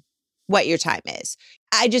claiming what your time is.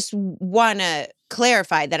 I just want to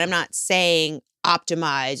clarify that I'm not saying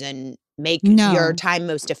optimize and make your time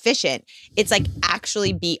most efficient. It's like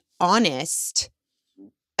actually be honest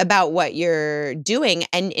about what you're doing.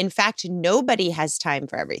 And in fact, nobody has time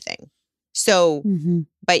for everything. So,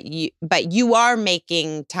 but you are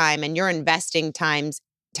making time and you're investing time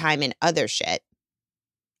in other shit.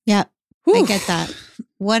 Yeah, I get that.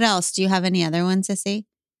 What else? Do you have any other ones, Sissy?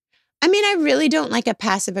 I mean, I really don't like a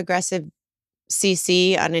passive aggressive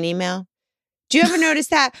CC on an email. Do you ever notice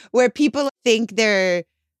that where people think they're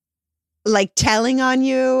like telling on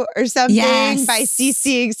you or something by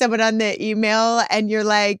CCing someone on the email and you're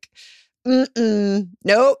like,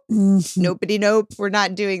 nope, nope, we're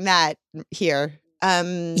not doing that here.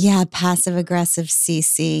 Yeah, passive aggressive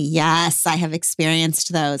CC. Yes, I have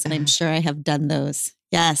experienced those and I'm sure I have done those.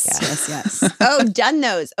 Yes. Oh, done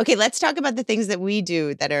those. Okay, let's talk about the things that we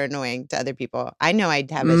do that are annoying to other people. I know I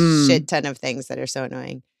have a shit ton of things that are so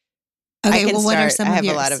annoying. Okay, well, what are some of yours? I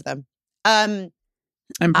have a lot of them.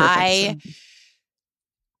 I'm perfect.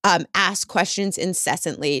 I ask questions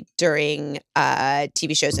incessantly during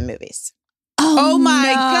TV shows and movies. Oh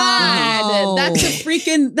my God.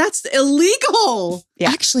 That's illegal.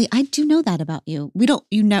 Yeah. Actually, I do know that about you.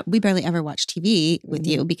 We barely ever watch TV with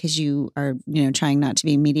you because you are, trying not to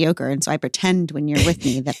be mediocre. And so I pretend when you're with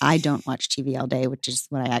me that I don't watch TV all day, which is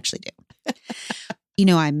what I actually do.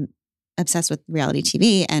 I'm obsessed with reality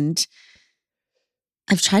TV and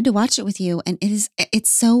I've tried to watch it with you and it's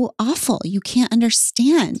so awful. You can't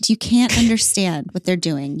understand. You can't understand what they're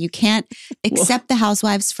doing. You can't accept the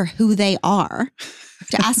housewives for who they are.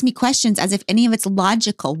 To ask me questions as if any of it's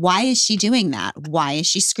logical. Why is she doing that? Why is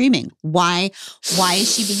she screaming? Why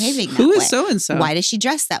is she behaving that way? Who is so-and-so? Why does she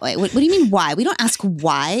dress that way? What do you mean why? We don't ask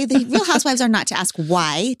why. The Real Housewives are not to ask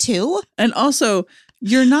why too. And also,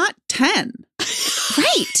 you're not 10.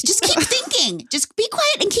 Right. Just keep thinking. Just be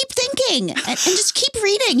quiet and keep thinking and just keep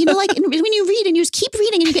reading. Like when you read and you just keep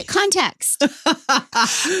reading and you get context.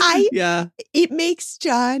 It makes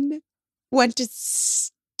John want to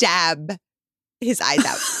stab his eyes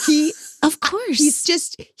out. Of course.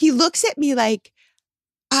 He looks at me like,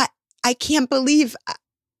 I can't believe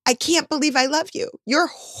I love you. You're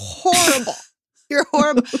horrible. You're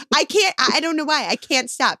horrible. I don't know why. I can't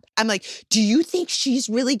stop. I'm like, do you think she's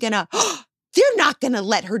really gonna, they're not gonna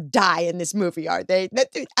let her die in this movie, are they?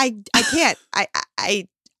 I can't. I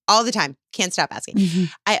all the time. Can't stop asking.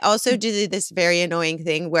 I also do this very annoying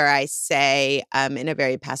thing where I say, in a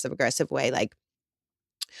very passive aggressive way, like,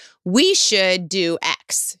 we should do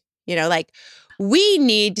X, like we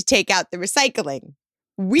need to take out the recycling.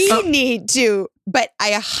 We need to, but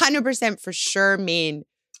I 100% for sure mean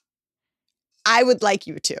I would like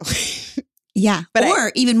you to. Yeah. But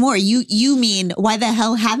or even more, you mean, why the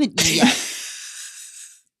hell haven't you yet?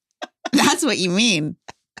 That's what you mean.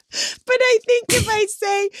 But I think if I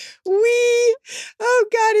say we, oh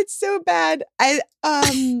God, it's so bad.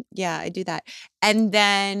 Yeah, I do that. And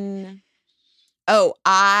then,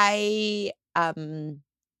 I am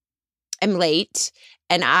late,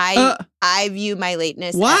 and I view my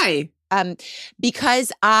lateness. Why?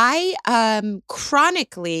 Because I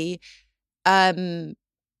chronically, I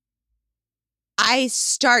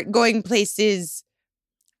start going places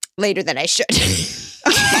later than I should.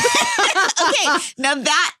 Okay, now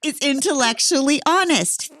that is intellectually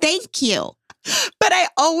honest. Thank you. But I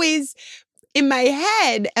always, in my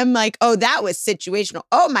head, am like, oh, that was situational.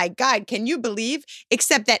 Oh my God, can you believe?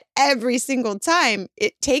 Except that every single time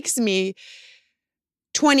it takes me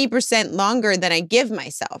 20% longer than I give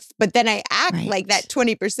myself. But then I act like that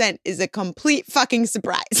 20% is a complete fucking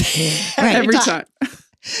surprise. Every time.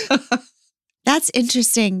 That's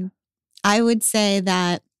interesting. I would say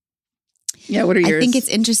that. Yeah, what are yours? I think it's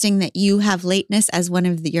interesting that you have lateness as one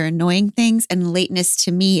of your annoying things, and lateness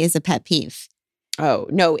to me is a pet peeve. Oh,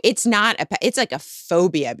 no, it's not it's like a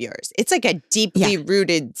phobia of yours. It's like a deeply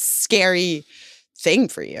rooted, scary thing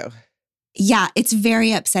for you. Yeah, it's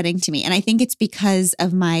very upsetting to me. And I think it's because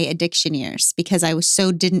of my addiction years, because I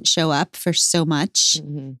didn't show up for so much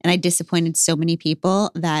and I disappointed so many people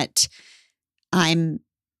that I'm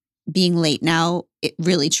being late now. It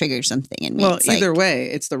really triggers something in me. Well, it's either way,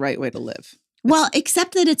 it's the right way to live. Well,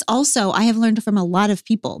 except that it's also, I have learned from a lot of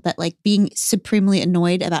people that like being supremely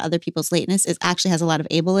annoyed about other people's lateness actually has a lot of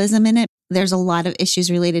ableism in it. There's a lot of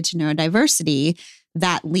issues related to neurodiversity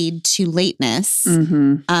that lead to lateness.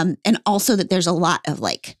 And also that there's a lot of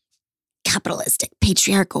like capitalistic,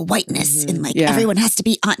 patriarchal whiteness and like everyone has to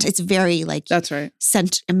be on. It's very like, that's right,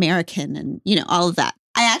 Central American and, all of that.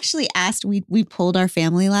 I actually asked, we polled our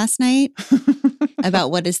family last night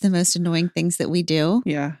about what is the most annoying things that we do.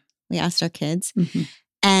 Yeah. We asked our kids.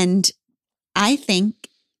 And I think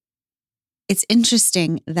it's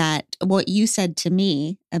interesting that what you said to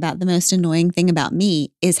me about the most annoying thing about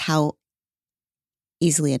me is how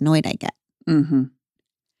easily annoyed I get.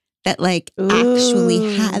 That like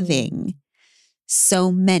actually having so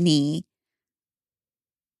many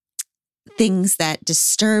things that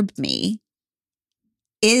disturb me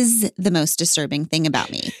is the most disturbing thing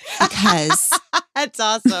about me. Because that's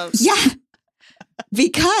awesome. Yeah.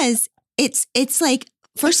 Because it's like,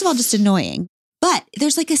 first of all, just annoying, but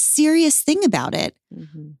there's like a serious thing about it,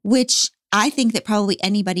 which I think that probably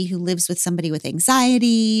anybody who lives with somebody with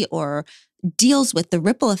anxiety or deals with the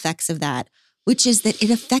ripple effects of that, which is that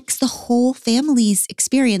it affects the whole family's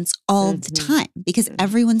experience all the time, because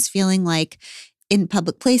everyone's feeling like in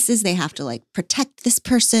public places, they have to like protect this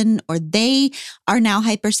person, or they are now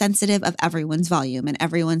hypersensitive of everyone's volume and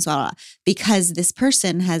everyone's blah, blah, because this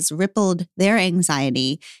person has rippled their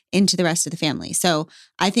anxiety into the rest of the family. So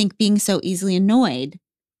I think being so easily annoyed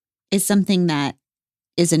is something that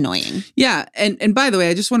is annoying. Yeah. And by the way,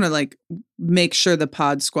 I just want to like make sure the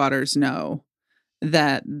pod squatters know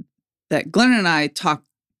that Glennon and I talked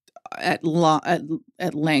at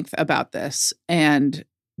length about this, and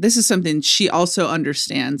this is something she also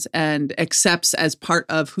understands and accepts as part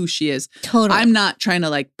of who she is. Totally. I'm not trying to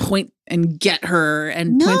like point and get her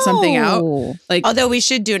and point something out. Like, although we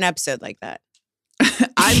should do an episode like that.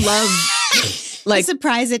 I love like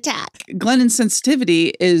surprise attack. Glennon's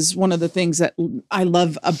sensitivity is one of the things that I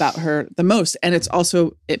love about her the most. And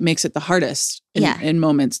it makes it the hardest in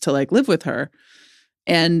moments to like live with her.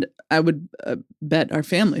 And I would bet our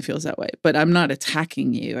family feels that way, but I'm not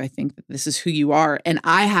attacking you. I think that this is who you are, and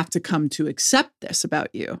I have to come to accept this about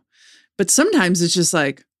you. But sometimes it's just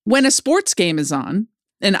like when a sports game is on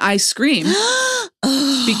and I scream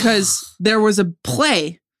because there was a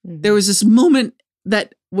play, there was this moment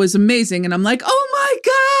that was amazing, and I'm like, oh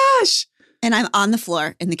my gosh. And I'm on the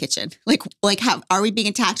floor in the kitchen. Like how are we being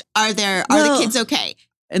attacked? Are the kids okay?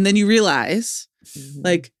 And then you realize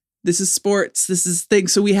like, this is sports. This is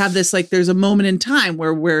things. So we have this, like, there's a moment in time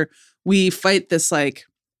where we fight this like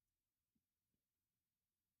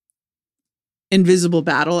invisible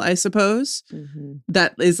battle, I suppose,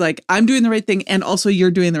 that is like, I'm doing the right thing and also you're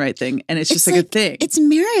doing the right thing. And it's just like a thing. It's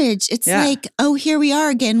marriage. It's like, oh, here we are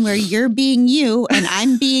again where you're being you and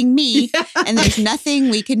I'm being me. And there's nothing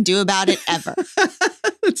we can do about it ever.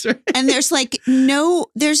 That's right. And there's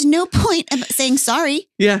no point of saying sorry.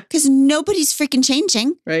 Yeah. Because nobody's freaking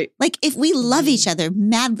changing. Right. Like if we love each other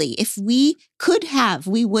madly, if we could have,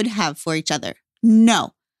 we would have for each other.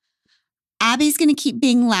 No. Abby's going to keep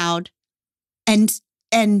being loud and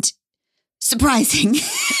surprising.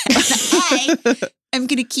 I am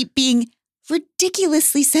going to keep being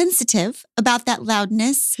ridiculously sensitive about that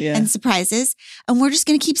loudness Yeah. and surprises. And we're just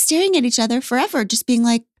going to keep staring at each other forever, just being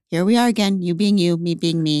like, here we are again, you being you, me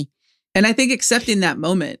being me. And I think accepting that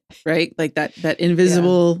moment, right? Like that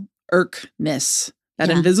invisible irkness, that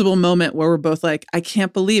Yeah. invisible moment where we're both like, I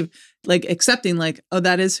can't believe, like accepting like, oh,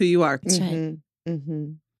 that is who you are. That's right. Mm-hmm.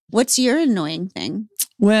 Mm-hmm. What's your annoying thing?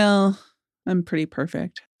 Well, I'm pretty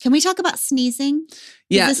perfect. Can we talk about sneezing?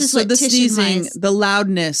 Yeah. This is so what the Tish and sneezing, Mize- the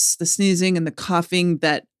loudness, the sneezing and the coughing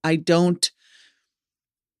that I don't,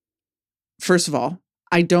 first of all,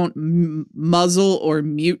 I don't muzzle or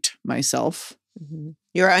mute myself Mm-hmm.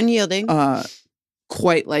 You're unyielding.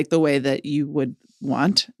 quite like the way that you would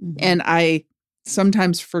want. Mhm. And I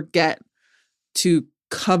sometimes forget to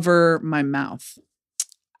cover my mouth.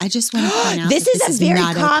 I just want to point out This that is a very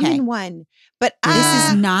not common okay. one, but This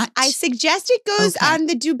is not. I suggest it goes Okay. on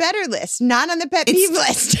the do better list, not on the pet It's- peeve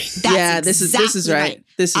list. That's yeah, this is exactly right.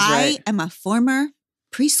 This is I right. am a former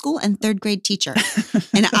preschool and third grade teacher,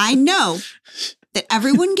 and I know that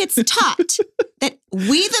everyone gets taught that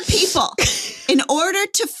we, the people, in order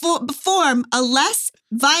to form a less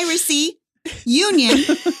virusy union,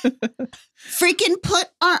 freaking put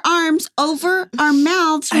our arms over our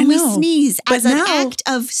mouths I when we know, sneeze but as an now- act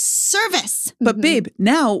of service. But Mhm. babe,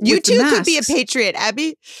 now You with the too could be a masks- patriot,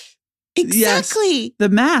 Abby. Exactly. The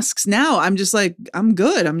masks now, I'm just like, I'm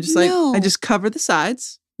good. I'm just like, No. I just cover the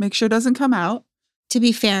sides, make sure it doesn't come out. To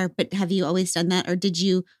be fair, but have you always done that? Or did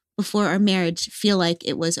you, before our marriage, feel like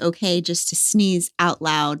it was okay just to sneeze out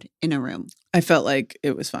loud in a room? I felt like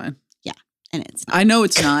it was fine. And it's not. I know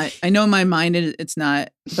it's not. I know in my mind it's not.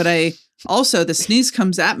 But I also, the sneeze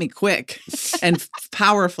comes at me quick and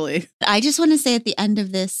powerfully. I just want to say at the end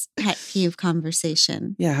of this pet peeve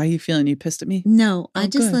conversation, Yeah, how you feeling? You pissed at me? no, I Oh,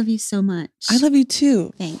 just good. love you so much. I love you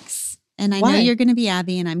too. Thanks. And I Why? know you're going to be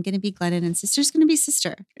Abby and I'm going to be Glennon and sister's going to be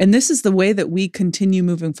sister. And this is the way that we continue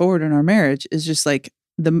moving forward in our marriage is just like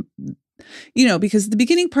because the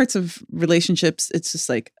beginning parts of relationships, it's just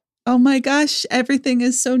like, oh my gosh, everything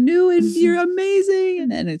is so new and you're amazing.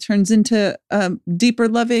 And then it turns into deeper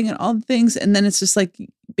loving and all the things. And then it's just like,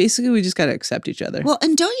 basically we just got to accept each other. Well,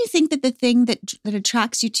 and don't you think that the thing that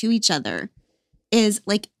attracts you to each other is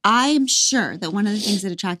like, I'm sure that one of the things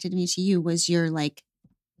that attracted me to you was your like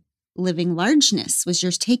living largeness, was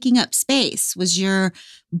your taking up space, was your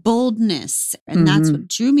boldness. And that's what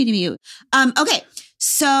drew me to you. Okay.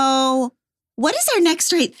 So what is our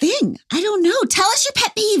next right thing? I don't know. Tell us your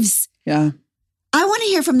pet peeves. Yeah. I want to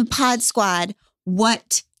hear from the pod squad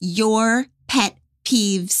what your pet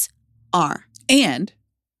peeves are. And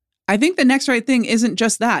I think the next right thing isn't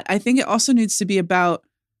just that. I think it also needs to be about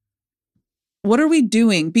what are we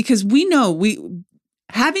doing? Because we know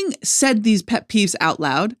having said these pet peeves out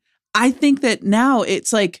loud, I think that now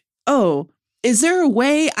it's like, oh, is there a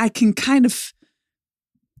way I can kind of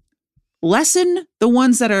lessen the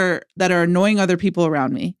ones that are annoying other people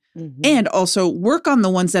around me Mhm. and also work on the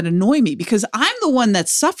ones that annoy me because I'm the one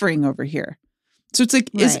that's suffering over here. So it's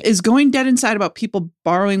like, Right. is going dead inside about people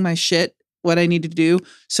borrowing my shit what I need to do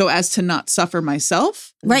so as to not suffer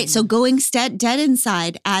myself? Right. So going dead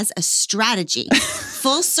inside as a strategy,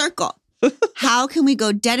 full circle. How can we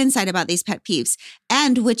go dead inside about these pet peeves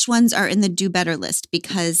and which ones are in the do better list?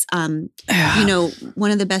 Because, one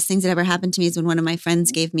of the best things that ever happened to me is when one of my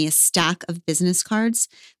friends gave me a stack of business cards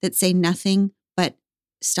that say nothing but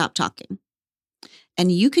stop talking.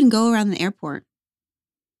 And you can go around the airport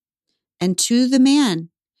and to the man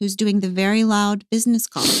who's doing the very loud business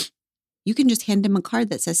call, you can just hand him a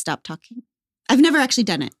card that says stop talking. I've never actually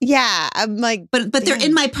done it, Yeah, I'm like, but they're Yeah.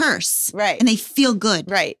 in my purse right, and they feel good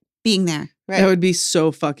right, being there. right. That would be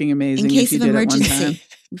so fucking amazing In case if you of did it one emergency. time.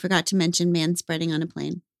 We forgot to mention man spreading on a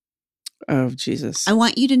plane. Oh, Jesus. I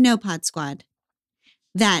want you to know, Pod Squad,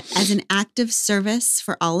 that as an act of service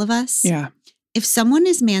for all of us, Yeah. if someone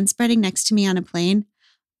is man spreading next to me on a plane,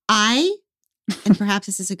 and perhaps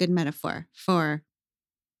this is a good metaphor for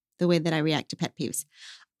the way that I react to pet peeves,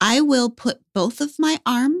 I will put both of my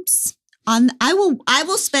arms on, I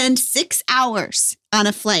will spend 6 hours on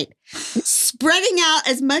a flight spreading out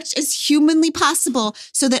as much as humanly possible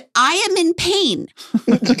so that I am in pain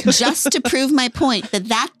just to prove my point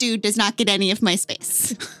that dude does not get any of my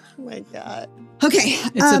space. Oh my God. Okay.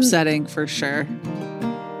 It's upsetting for sure.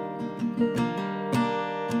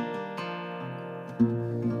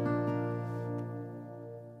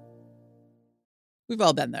 We've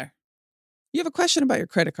all been there. You have a question about your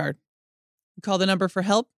credit card. You call the number for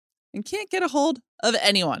help and can't get a hold of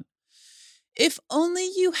anyone. If only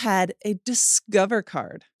you had a Discover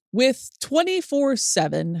card with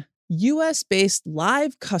 24/7 US-based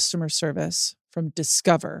live customer service from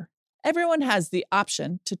Discover. everyone has the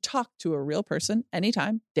option to talk to a real person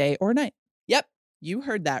anytime, day or night. Yep, you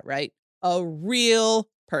heard that right. A real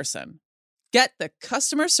person. Get the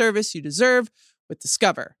customer service you deserve with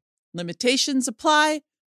Discover. Limitations apply.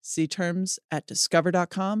 See terms at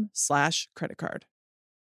discover.com/creditcard.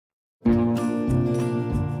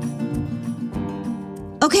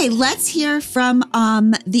 Okay, let's hear from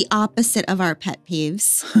the opposite of our pet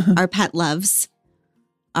peeves, our pet loves,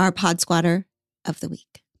 our pod squatter of the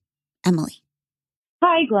week, Emily.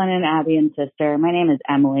 Hi, Glenn and Abby and sister. My name is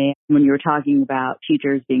Emily. When you were talking about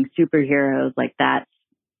teachers being superheroes, like that,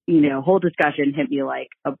 whole discussion hit me like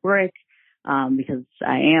a brick because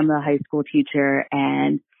I am a high school teacher.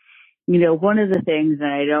 And, one of the things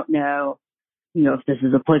that I don't know, if this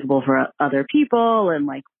is applicable for other people and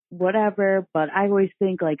like whatever, but I always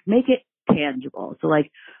think like make it tangible. So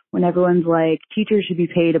like when everyone's like teachers should be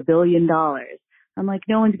paid $1 billion, I'm like,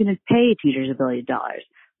 no one's going to pay teachers $1 billion.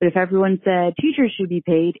 But if everyone said teachers should be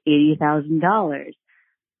paid $80,000,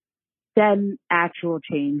 then actual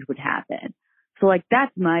change would happen. So like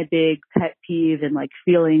that's my big pet peeve and like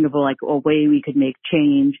feeling of like a way we could make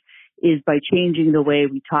change is by changing the way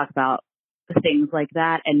we talk about things like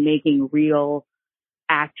that and making real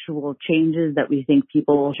actual changes that we think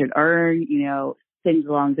people should earn, things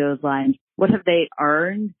along those lines. What have they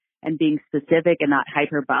earned? And being specific and not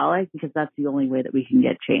hyperbolic, because that's the only way that we can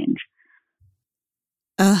get change.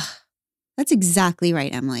 That's exactly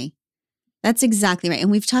right, Emily. That's exactly right.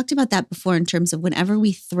 And we've talked about that before in terms of whenever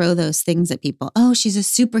we throw those things at people. Oh, she's a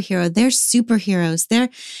superhero. They're superheroes.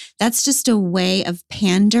 That's just a way of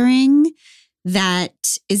pandering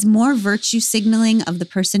that is more virtue signaling of the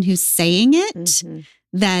person who's saying it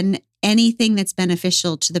than anything that's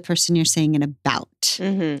beneficial to the person you're saying it about.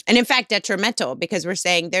 And in fact, detrimental, because we're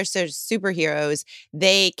saying they're so superheroes,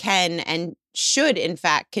 they can and should, in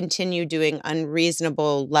fact, continue doing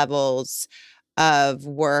unreasonable levels of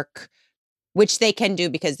work, which they can do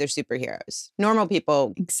because they're superheroes. Normal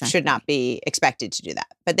people should not be expected to do that,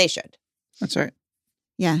 but they should. That's right.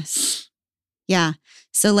 Yes. Yeah.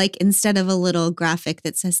 So like instead of a little graphic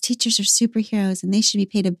that says teachers are superheroes and they should be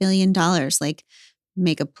paid $1 billion, like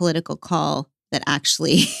make a political call that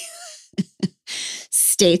actually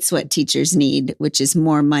states what teachers need, which is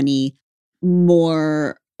more money,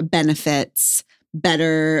 more benefits,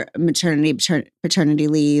 better maternity, paternity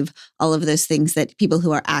leave, all of those things that people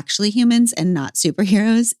who are actually humans and not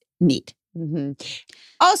superheroes need.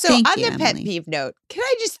 Also, Thank on you, the pet Emily. peeve note, can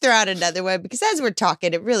I just throw out another one? Because as we're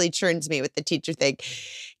talking, it really churns me with the teacher thing.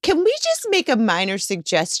 Can we just make a minor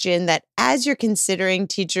suggestion that as you're considering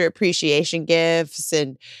teacher appreciation gifts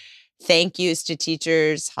and thank yous to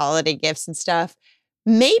teachers, holiday gifts and stuff,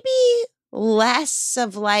 maybe less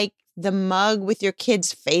of like the mug with your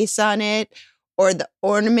kid's face on it or the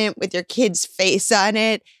ornament with your kid's face on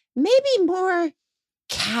it, maybe more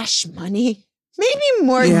cash money. Maybe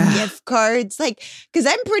more gift cards, like, because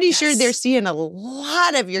I'm pretty sure they're seeing a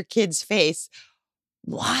lot of your kid's face,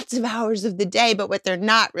 lots of hours of the day, but what they're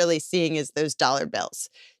not really seeing is those dollar bills.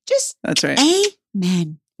 That's right.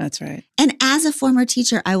 Amen. That's right. And as a former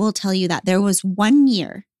teacher, I will tell you that there was one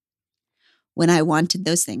year when I wanted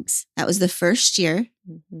those things. That was the first year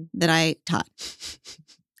that I taught.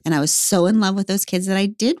 And I was so in love with those kids that I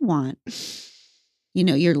did want,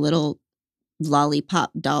 your little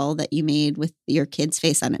lollipop doll that you made with your kid's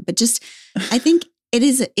face on it. But just, I think it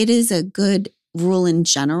is a good rule in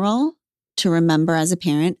general to remember as a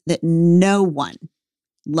parent that no one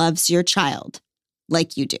loves your child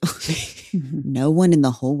like you do. No one in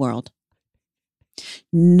the whole world.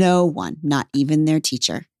 No one, not even their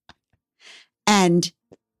teacher. And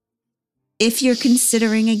if you're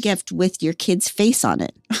considering a gift with your kid's face on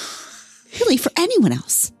it, really for anyone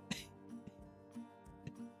else,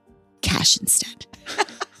 cash instead.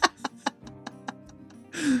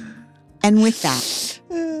 And with that,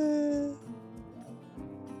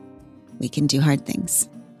 we can do hard things.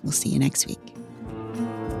 We'll see you next week.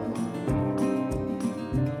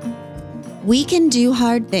 We Can Do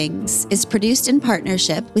Hard Things is produced in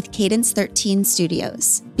partnership with Cadence 13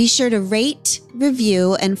 Studios. Be sure to rate,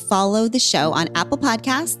 review, and follow the show on Apple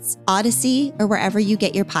Podcasts, Odyssey, or wherever you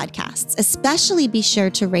get your podcasts. Especially be sure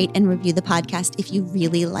to rate and review the podcast if you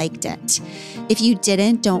really liked it. If you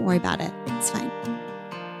didn't, don't worry about it.